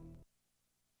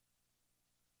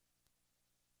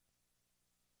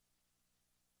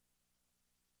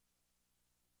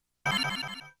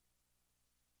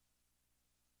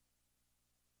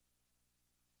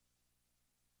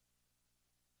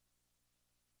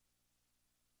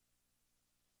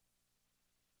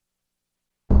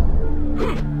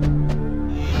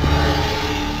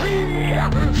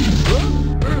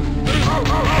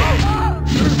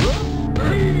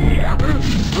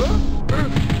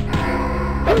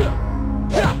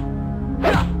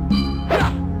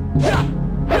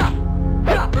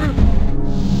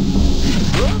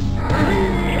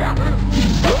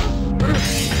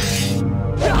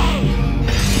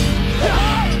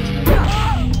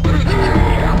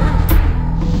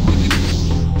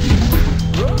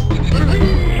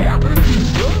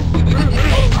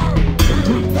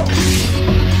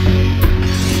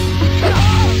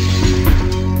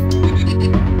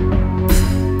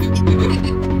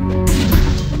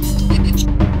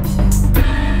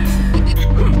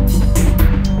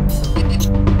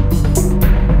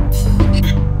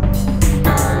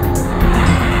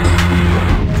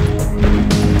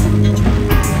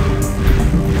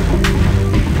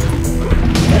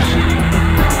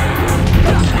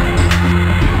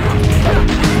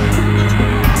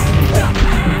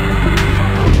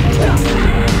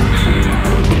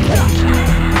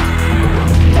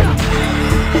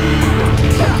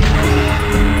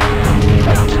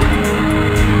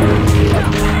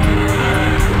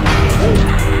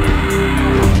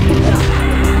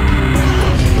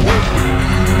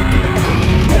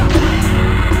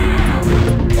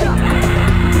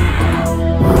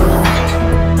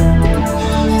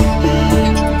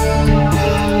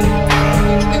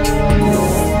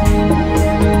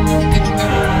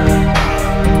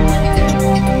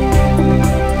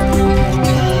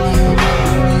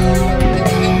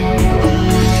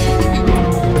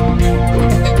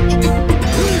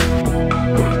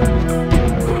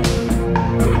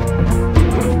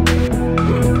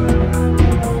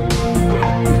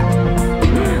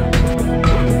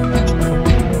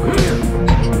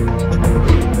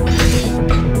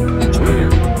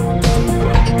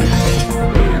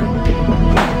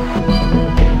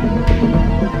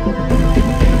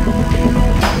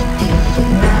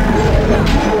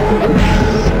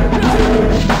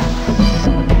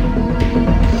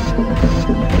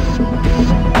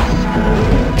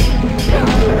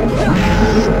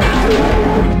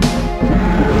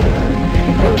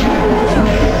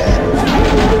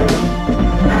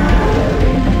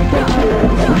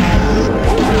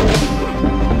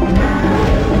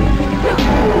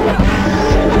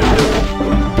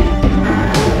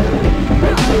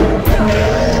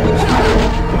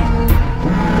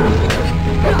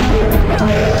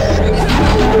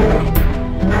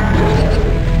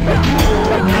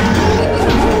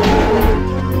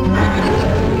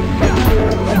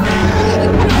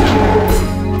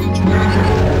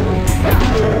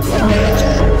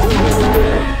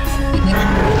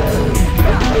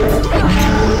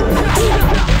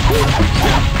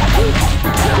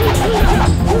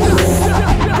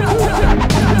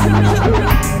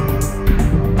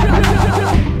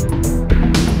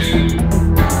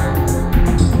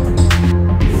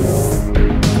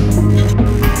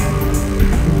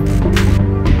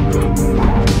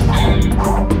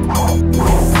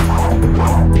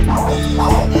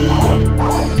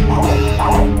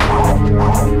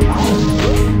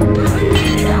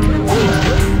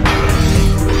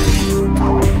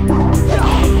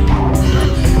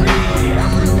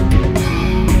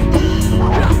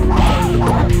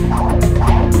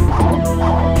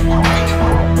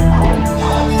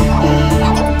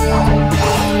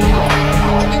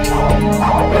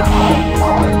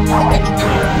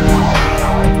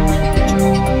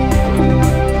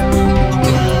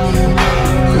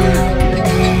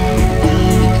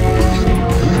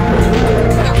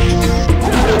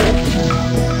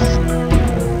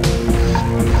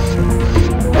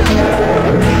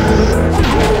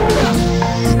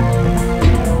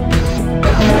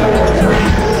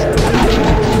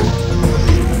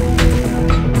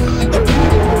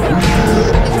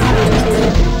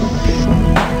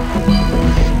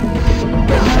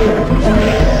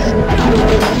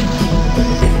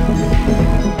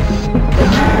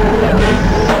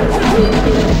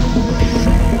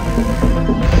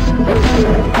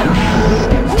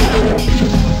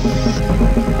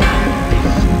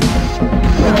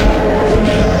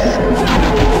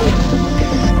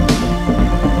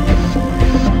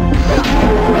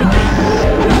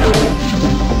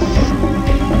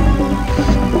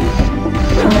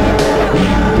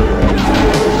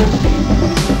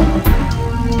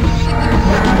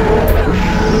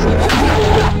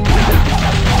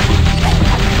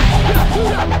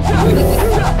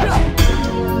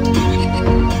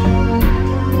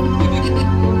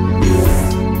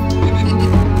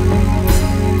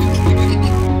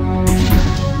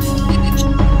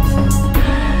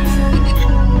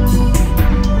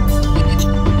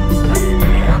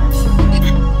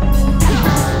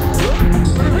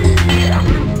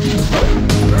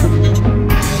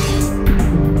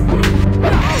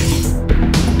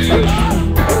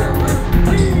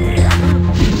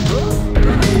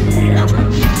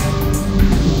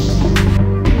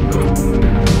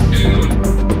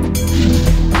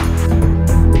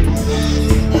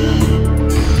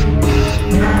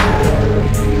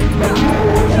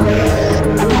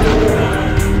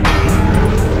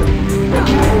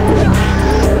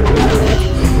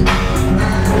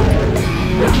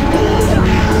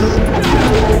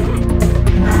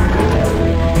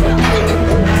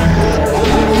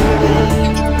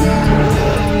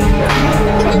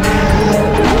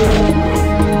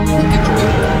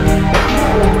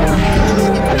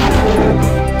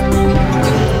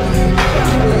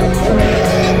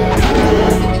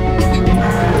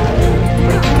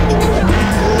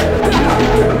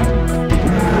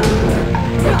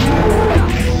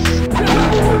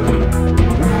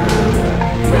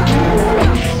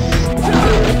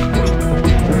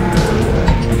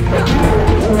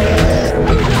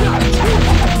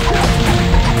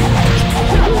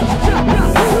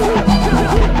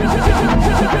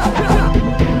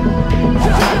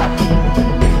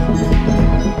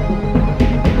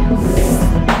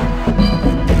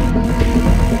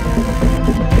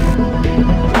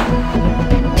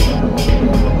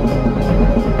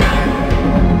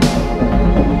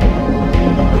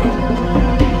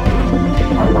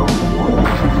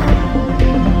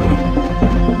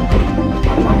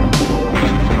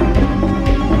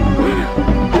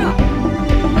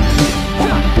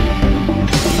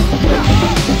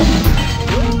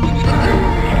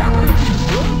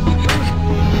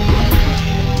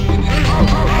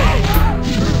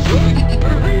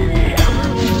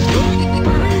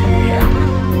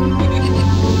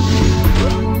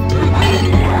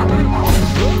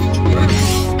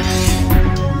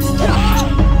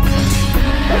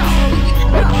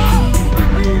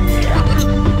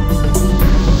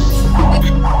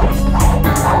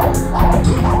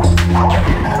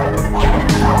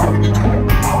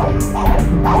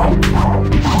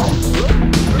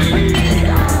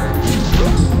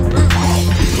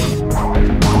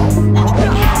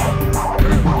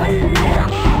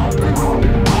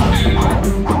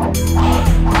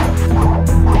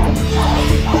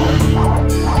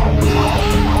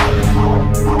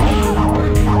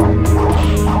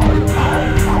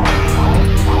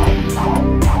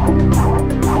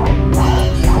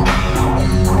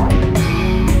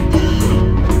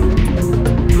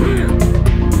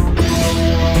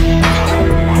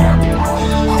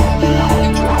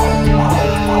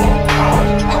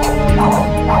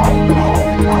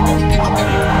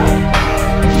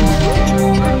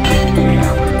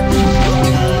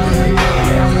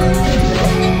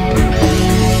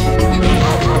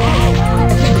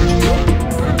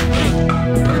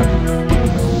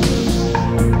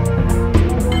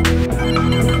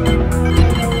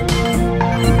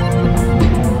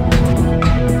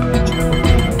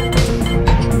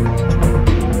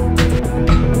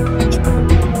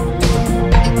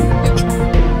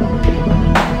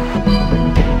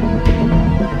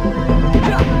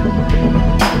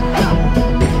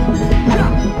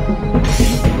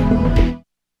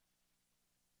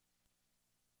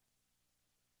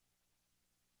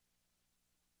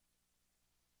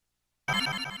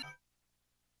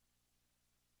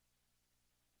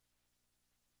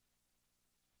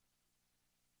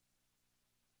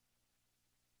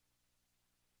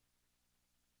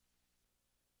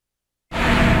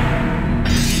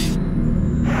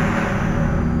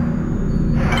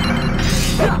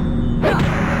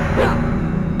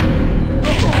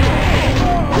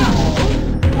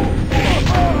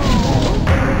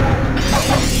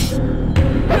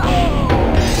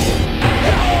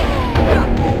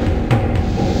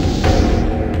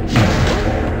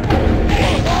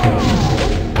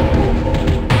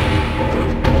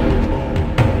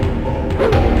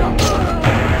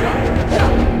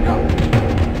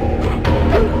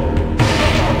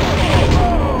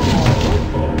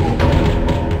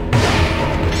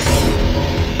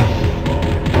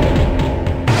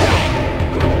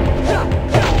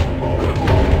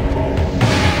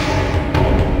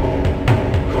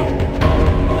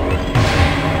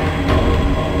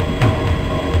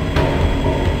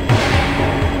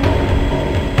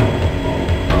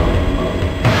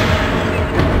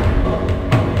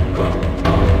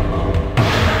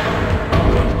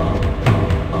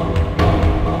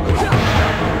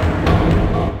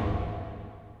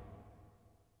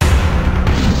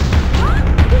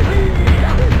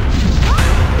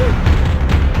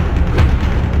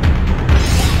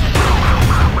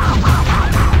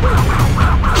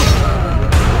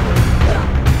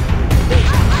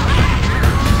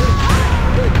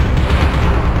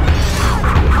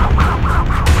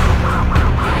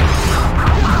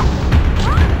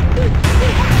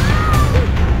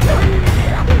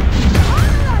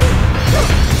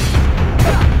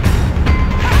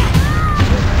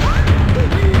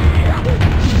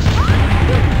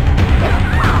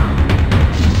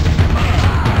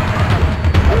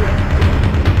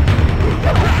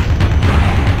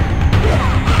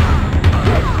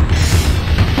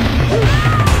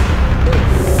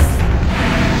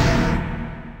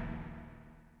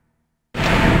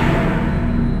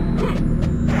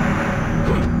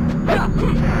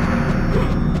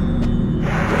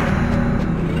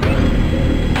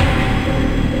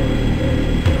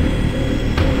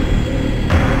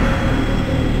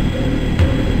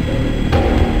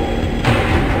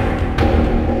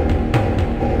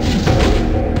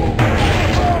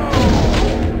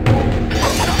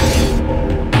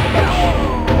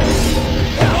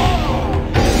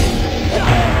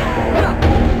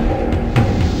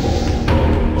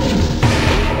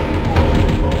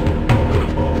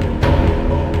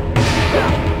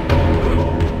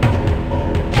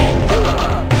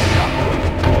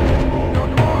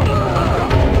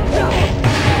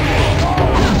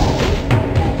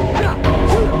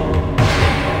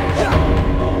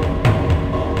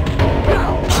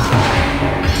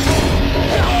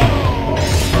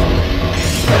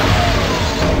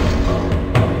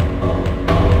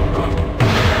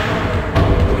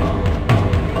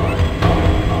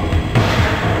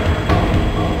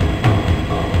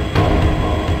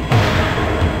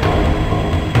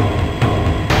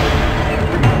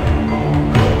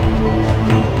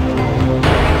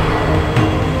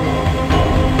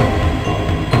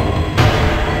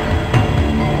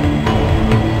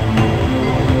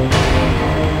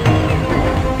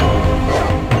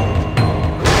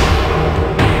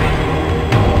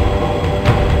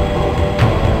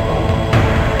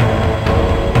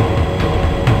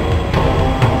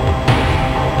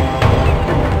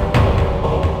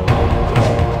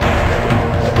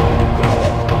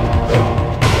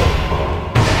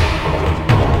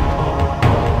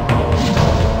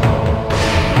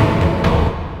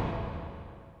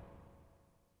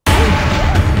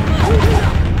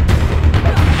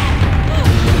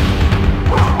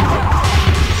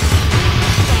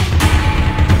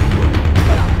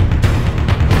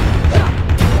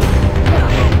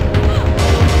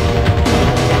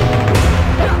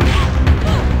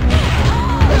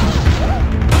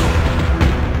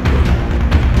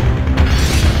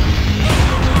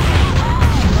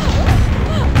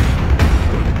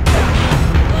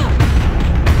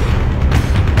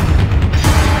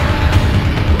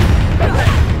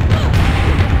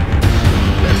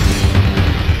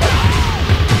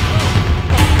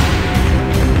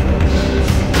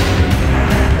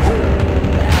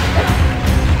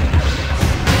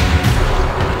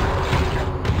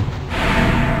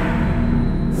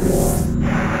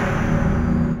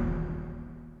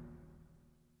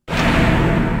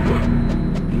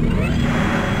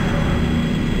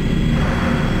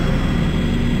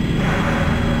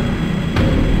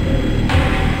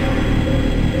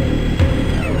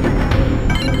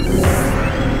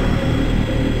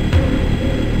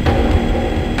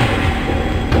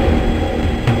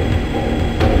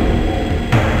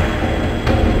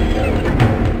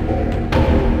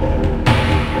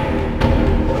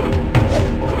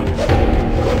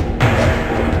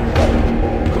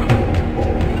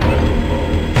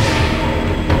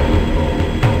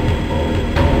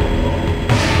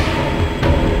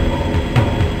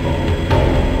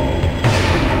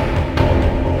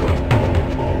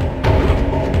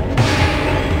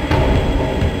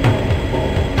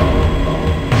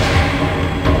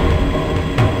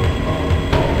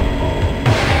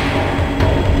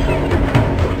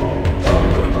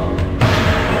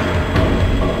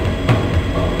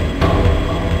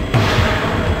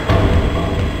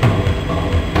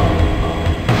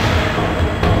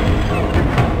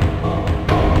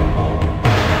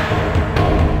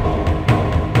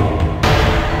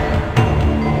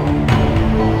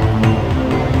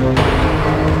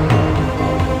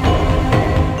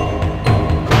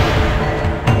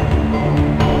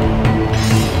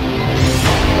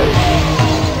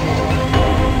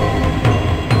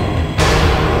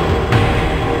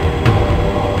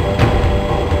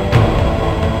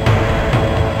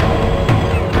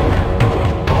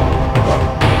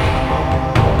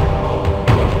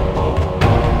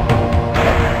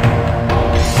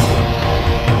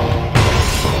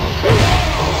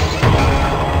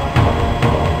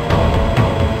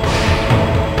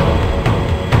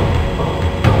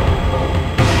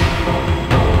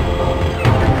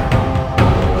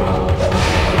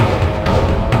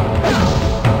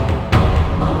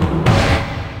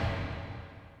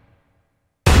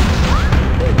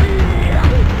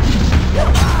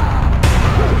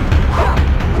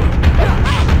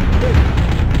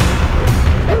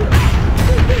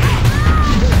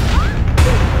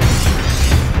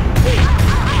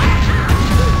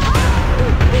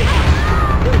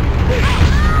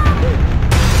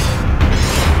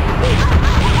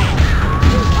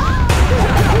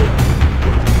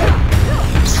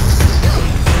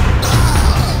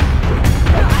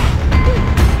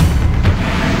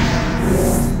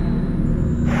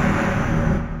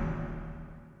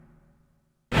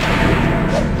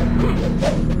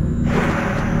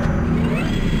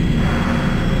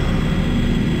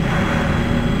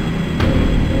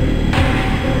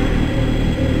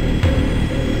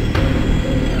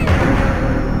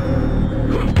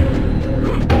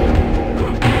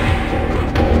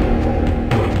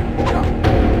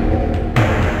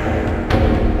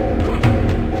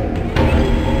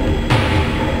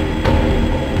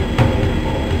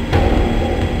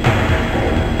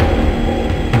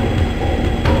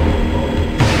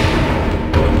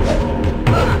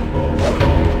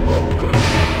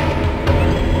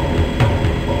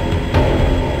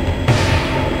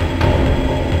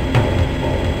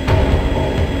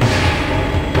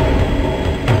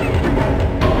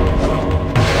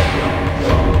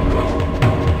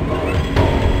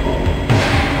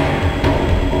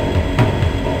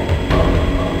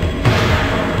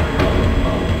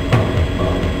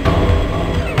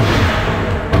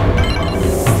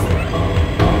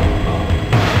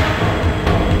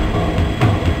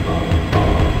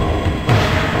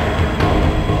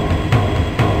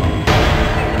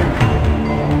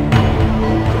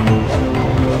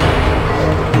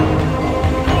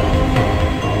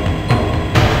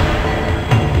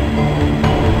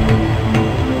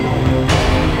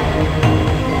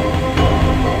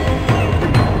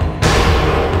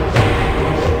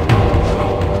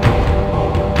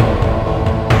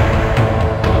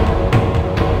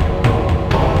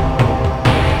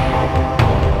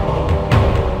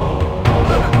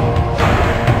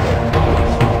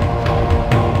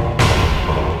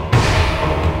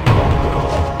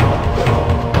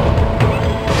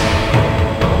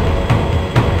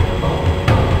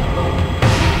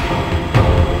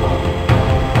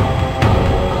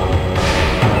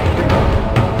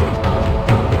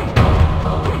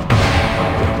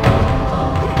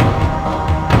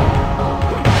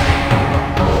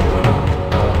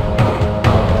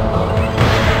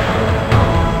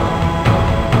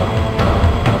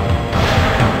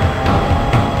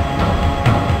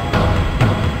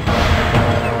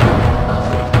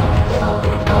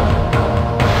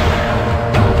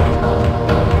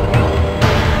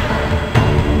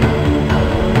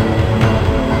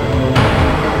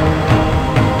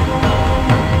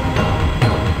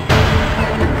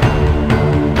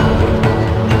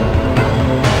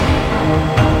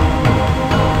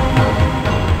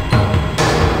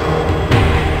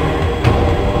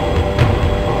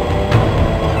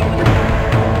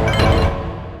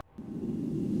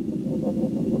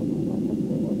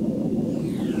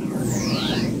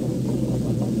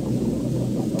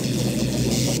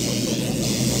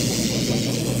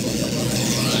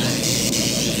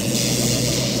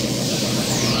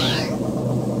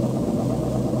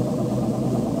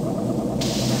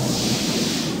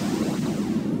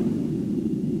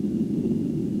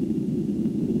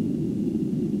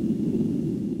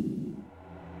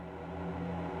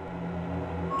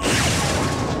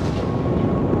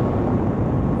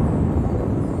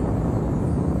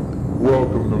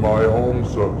 my home,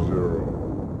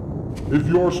 Sub-Zero. If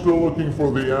you're still looking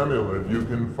for the amulet, you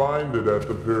can find it at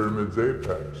the pyramid's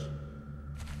apex,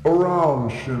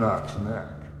 around Shinnok's neck.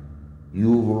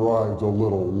 You've arrived a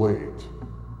little late.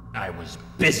 I was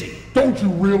busy. Don't you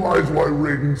realize why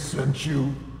Raiden sent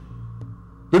you?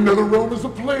 The Netherrealm is a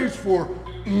place for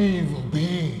evil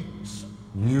beings.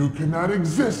 You cannot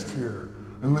exist here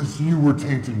unless you were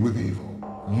tainted with evil.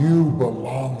 You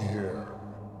belong here.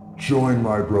 Join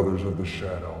my brothers of the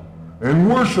Shadow and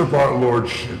worship our Lord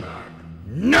Shinnok.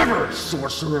 Never,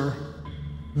 sorcerer!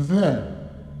 Then,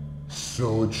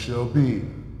 so it shall be,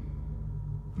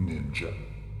 ninja.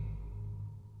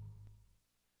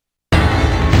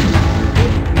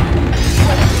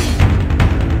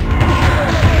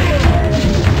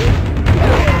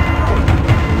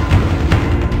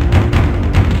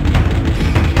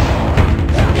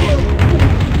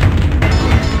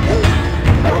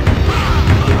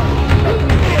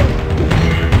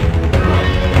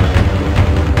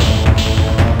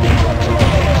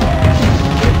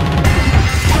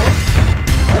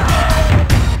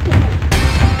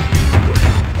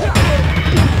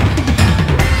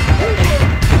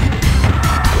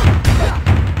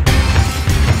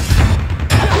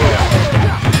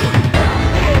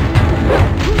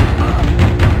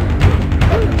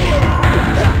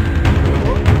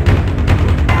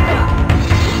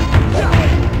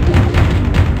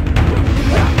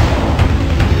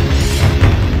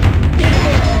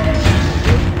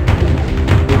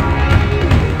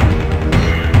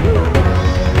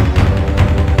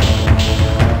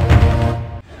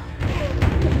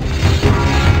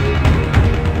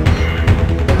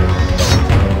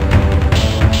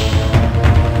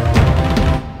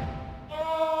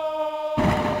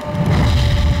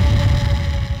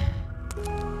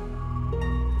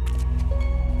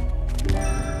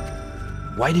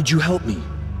 Why did you help me?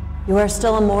 You are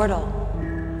still immortal.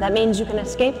 That means you can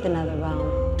escape the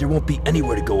Netherrealm. There won't be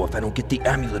anywhere to go if I don't get the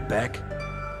amulet back.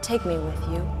 Take me with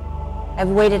you. I've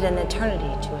waited an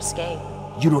eternity to escape.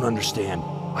 You don't understand.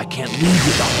 I can't leave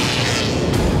without you.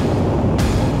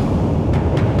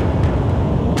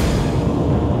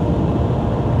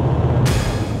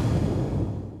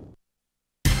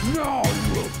 Now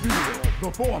you will feel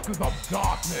the forces of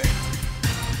darkness.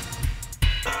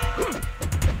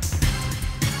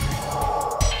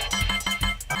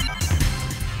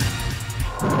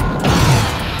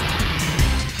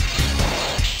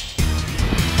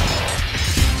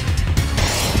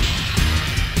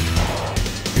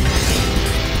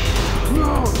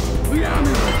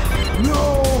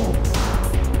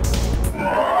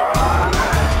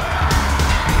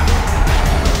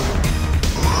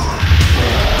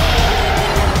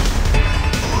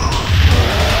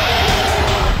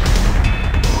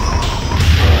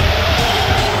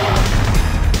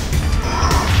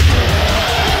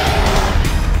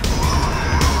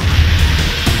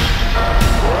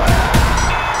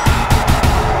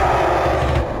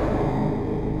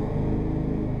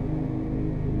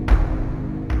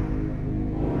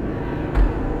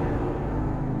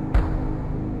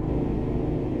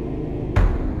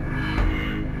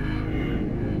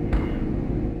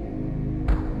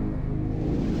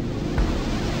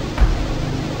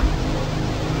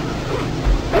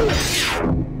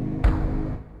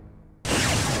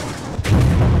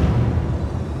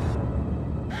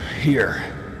 Here.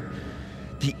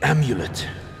 The amulet.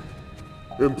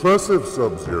 Impressive,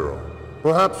 Sub-Zero.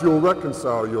 Perhaps you'll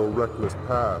reconcile your reckless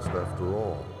past after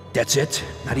all. That's it?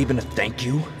 Not even a thank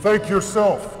you? Thank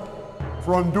yourself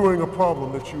for undoing a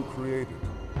problem that you created.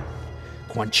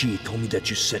 Quan Chi told me that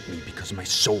you sent me because my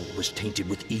soul was tainted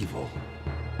with evil.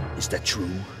 Is that true?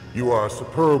 You are a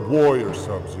superb warrior,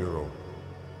 Sub-Zero.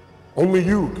 Only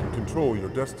you can control your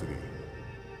destiny.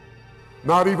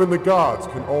 Not even the gods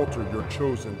can alter your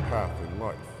chosen path in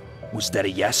life. Was that a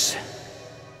yes?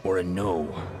 Or a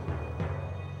no?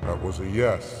 That was a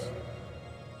yes.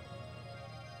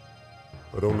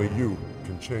 But only you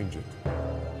can change it.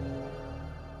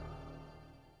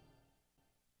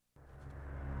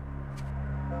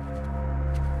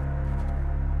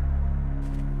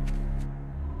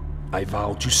 I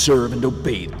vow to serve and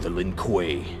obey the Lin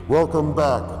Kuei. Welcome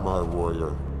back, my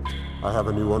warrior. I have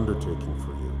a new undertaking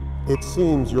for you. It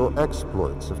seems your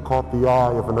exploits have caught the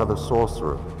eye of another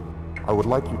sorcerer. I would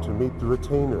like you to meet the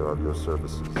retainer of your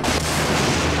services.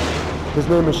 His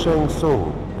name is Shang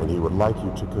Tsung, and he would like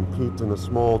you to compete in a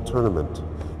small tournament.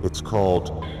 It's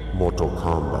called Mortal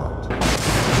Kombat.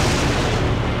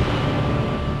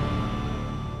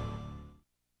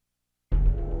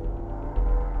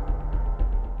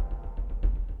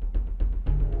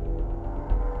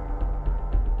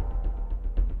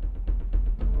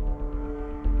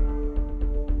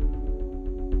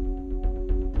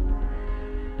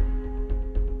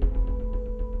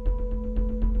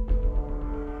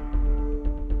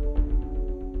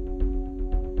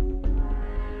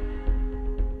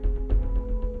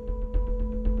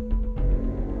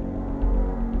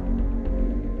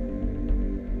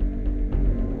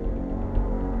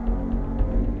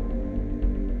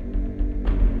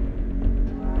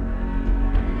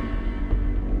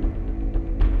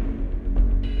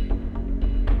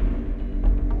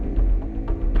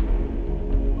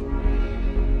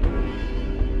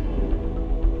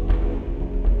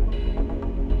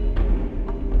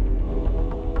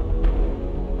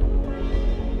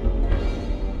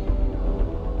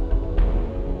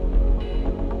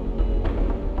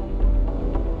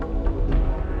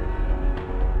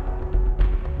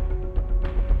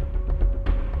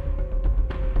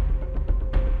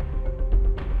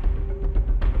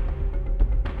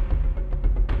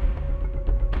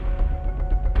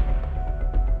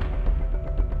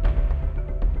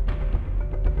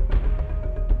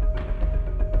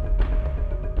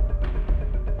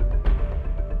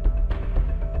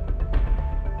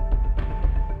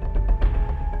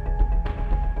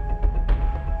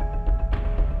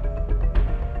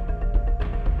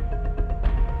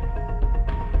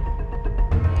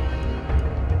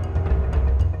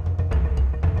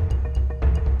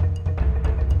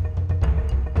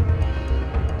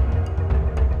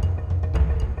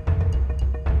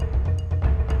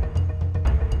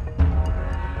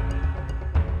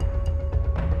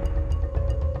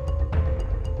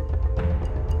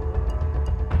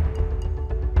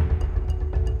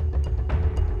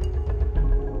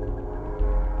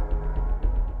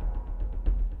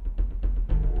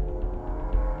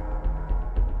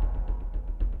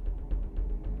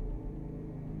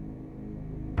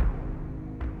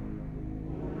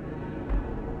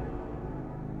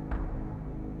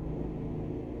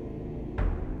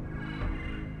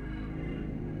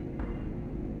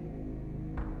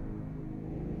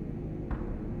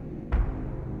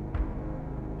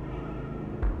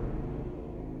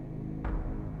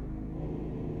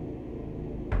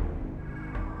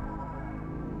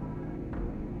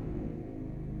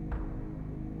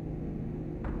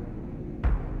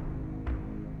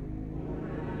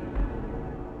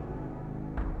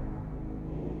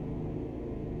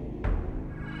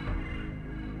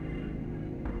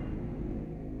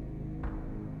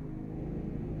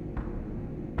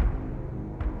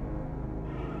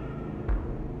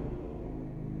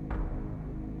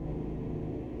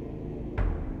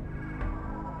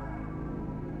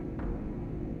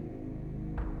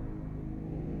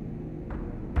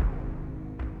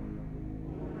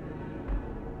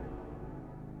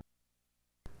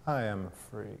 I am a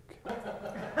freak.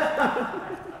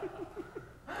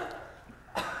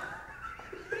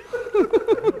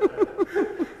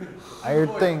 I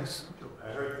heard things.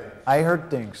 I heard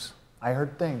things. I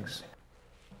heard things.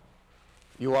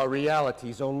 You are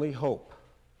reality's only hope.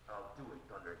 I'll do it,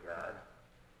 Thunder God.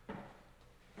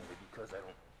 Only because I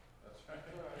don't...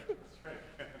 That's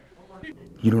right.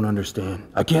 You don't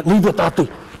understand. I can't leave without the...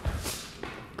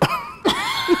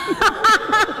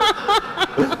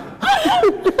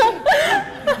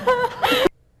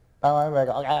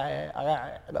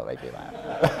 Don't make me laugh.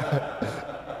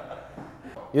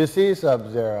 You see,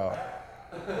 Sub-Zero.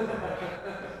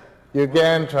 You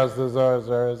can trust the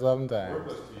sorcerer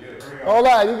sometimes. Hold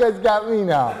on, you guys got me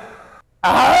now.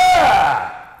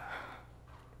 Aha!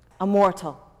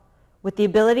 Immortal, with the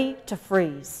ability to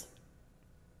freeze.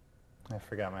 I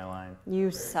forgot my line.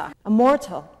 You suck.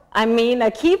 Immortal. I mean,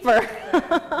 a keeper.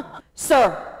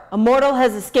 Sir, a mortal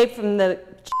has escaped from the...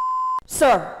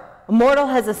 Sir, a mortal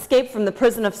has escaped from the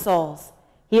prison of souls.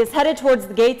 He is headed towards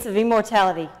the gates of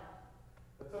immortality.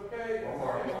 That's okay. One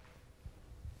more.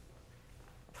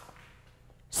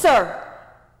 Sir.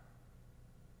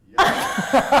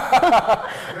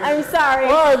 I'm sorry.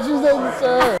 What? She said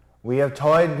sir. We have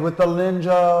toyed with the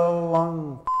ninja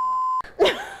long...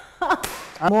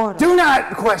 Do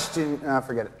not question...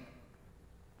 forget it.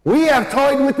 We have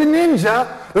toyed with the ninja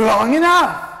long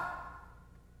enough.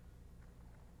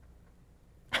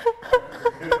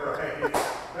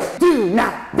 Do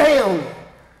not fail me.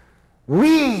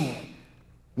 We,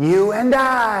 you and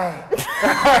I.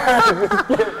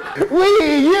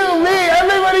 We, you, me,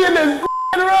 everybody in this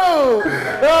room.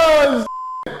 Oh,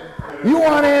 you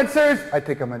want answers? I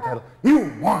think I'm entitled.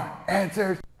 You want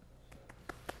answers?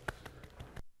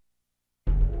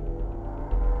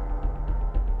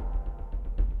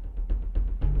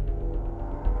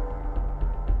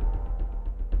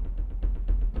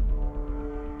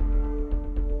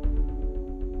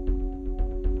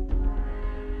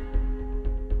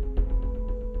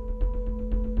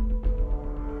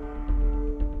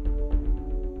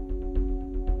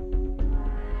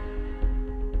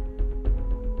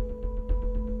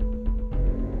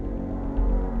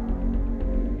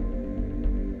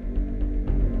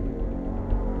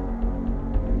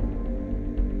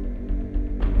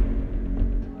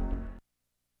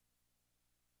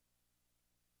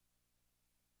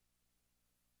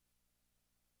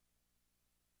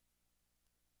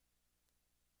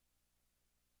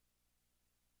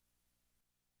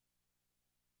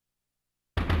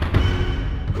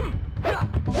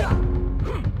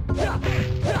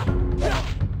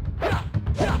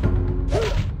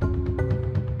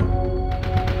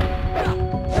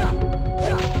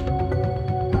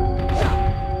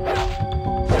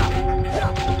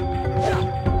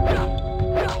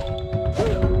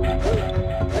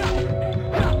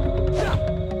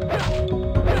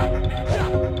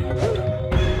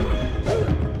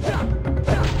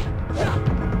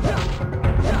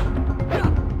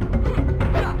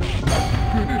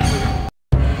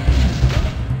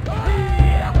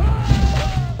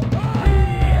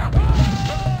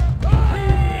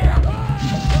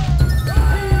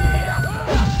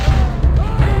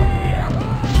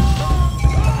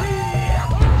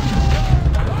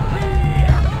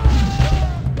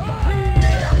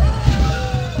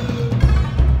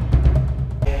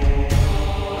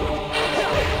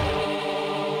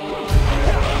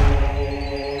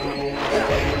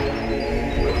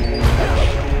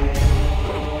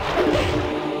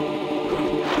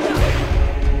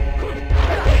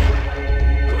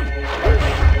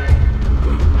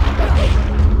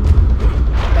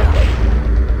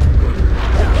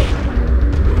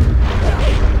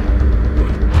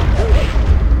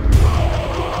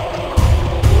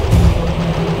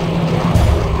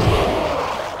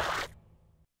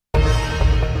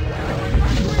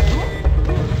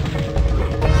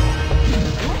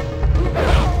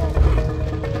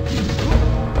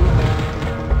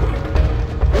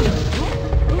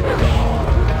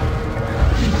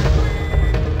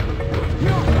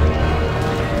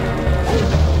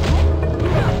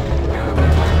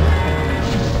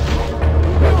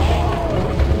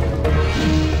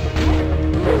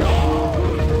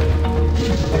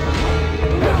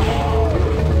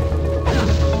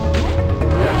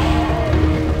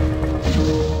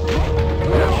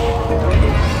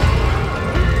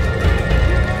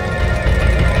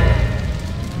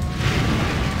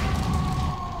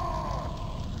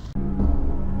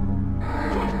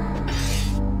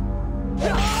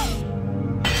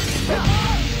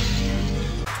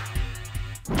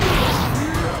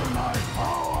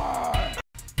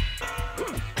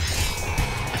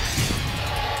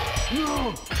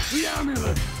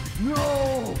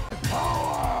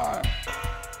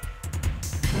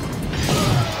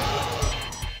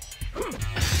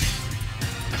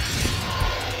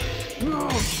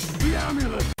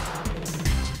 amulet!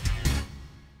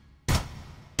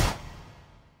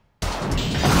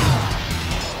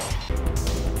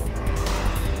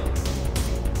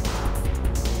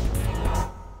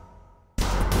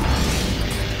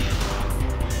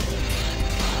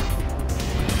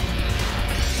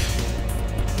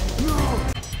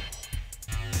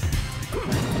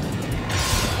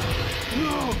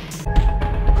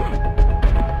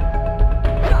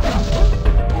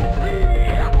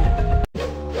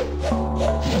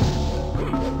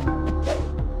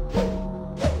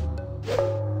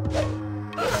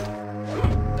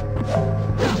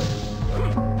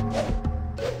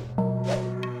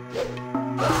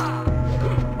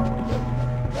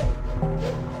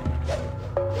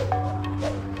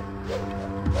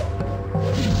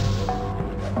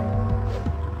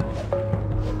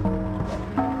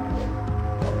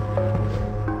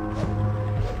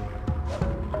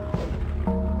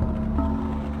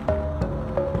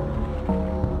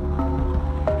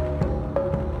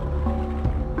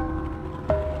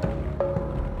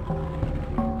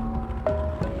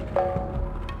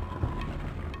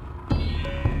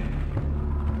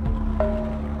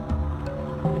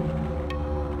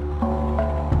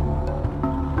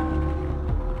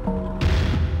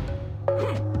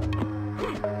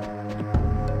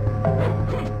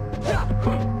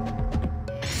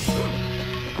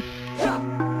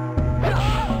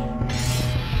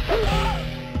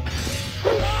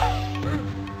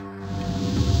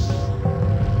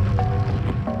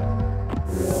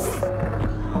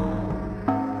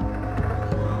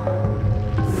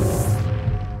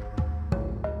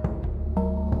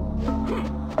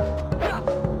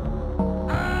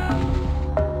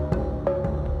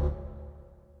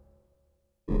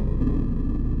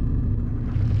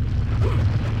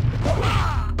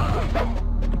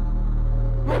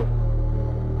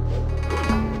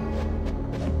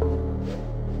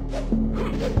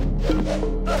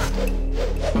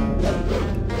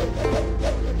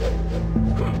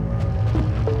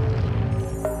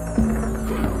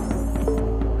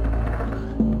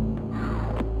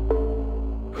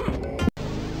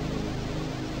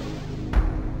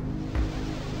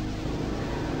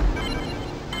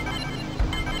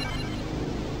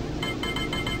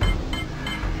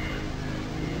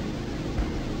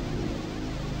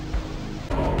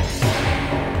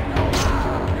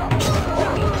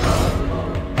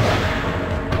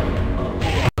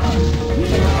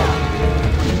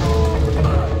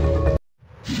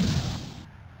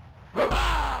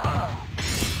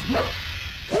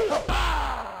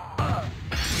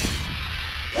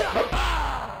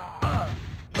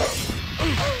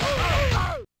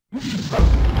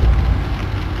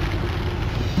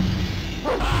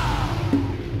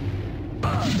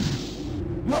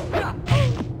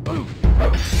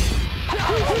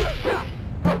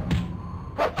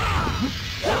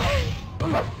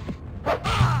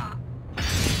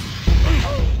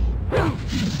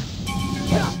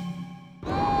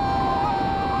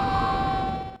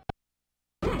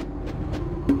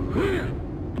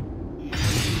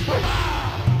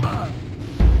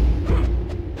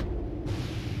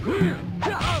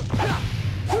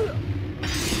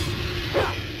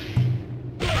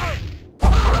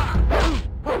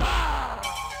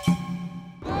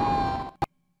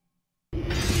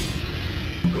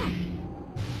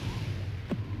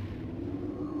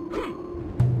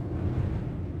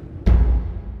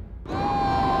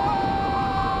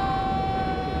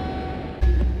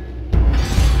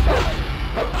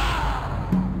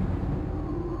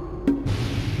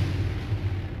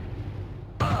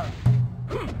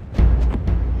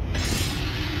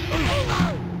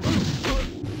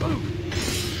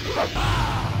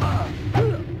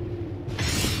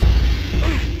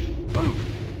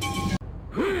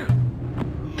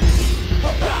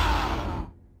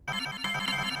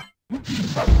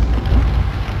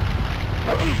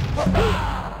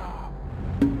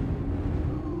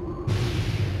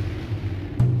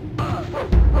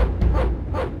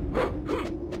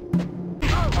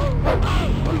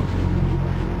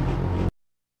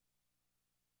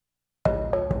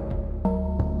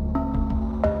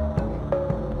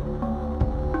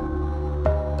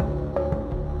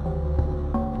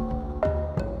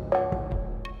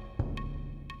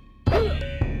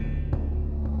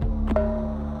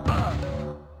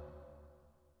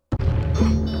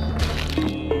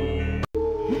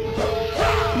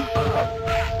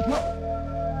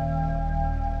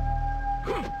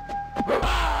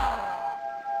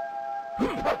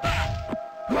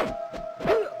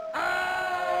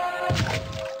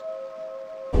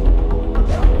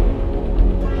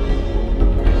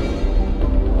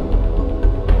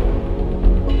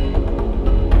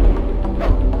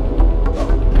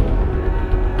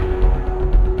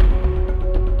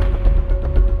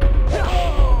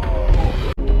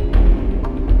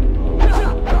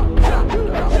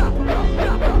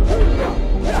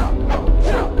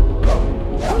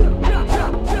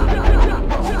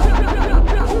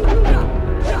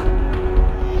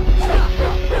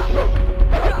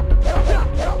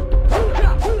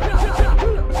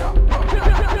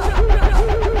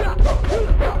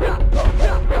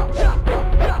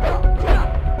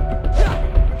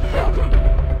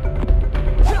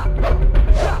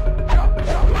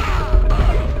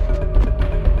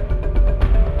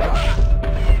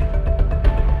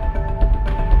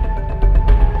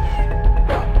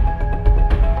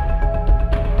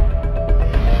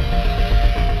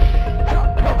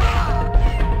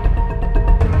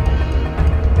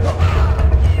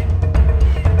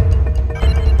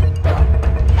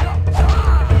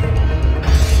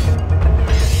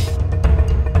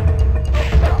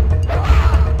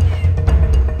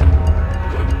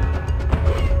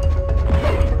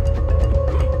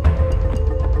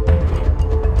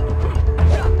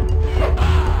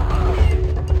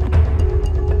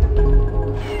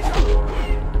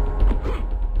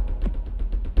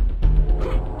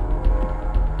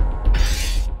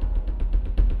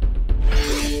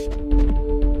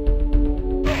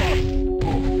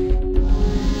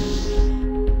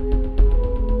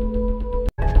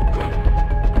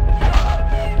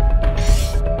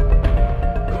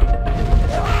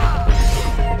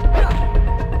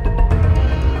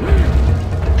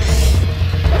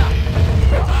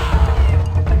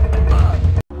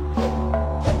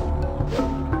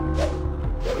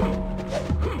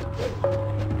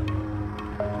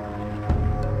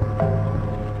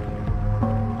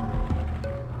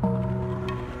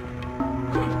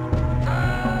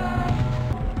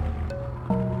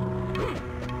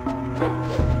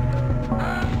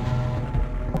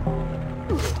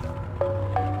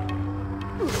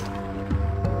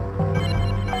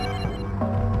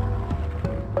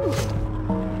 Ugh.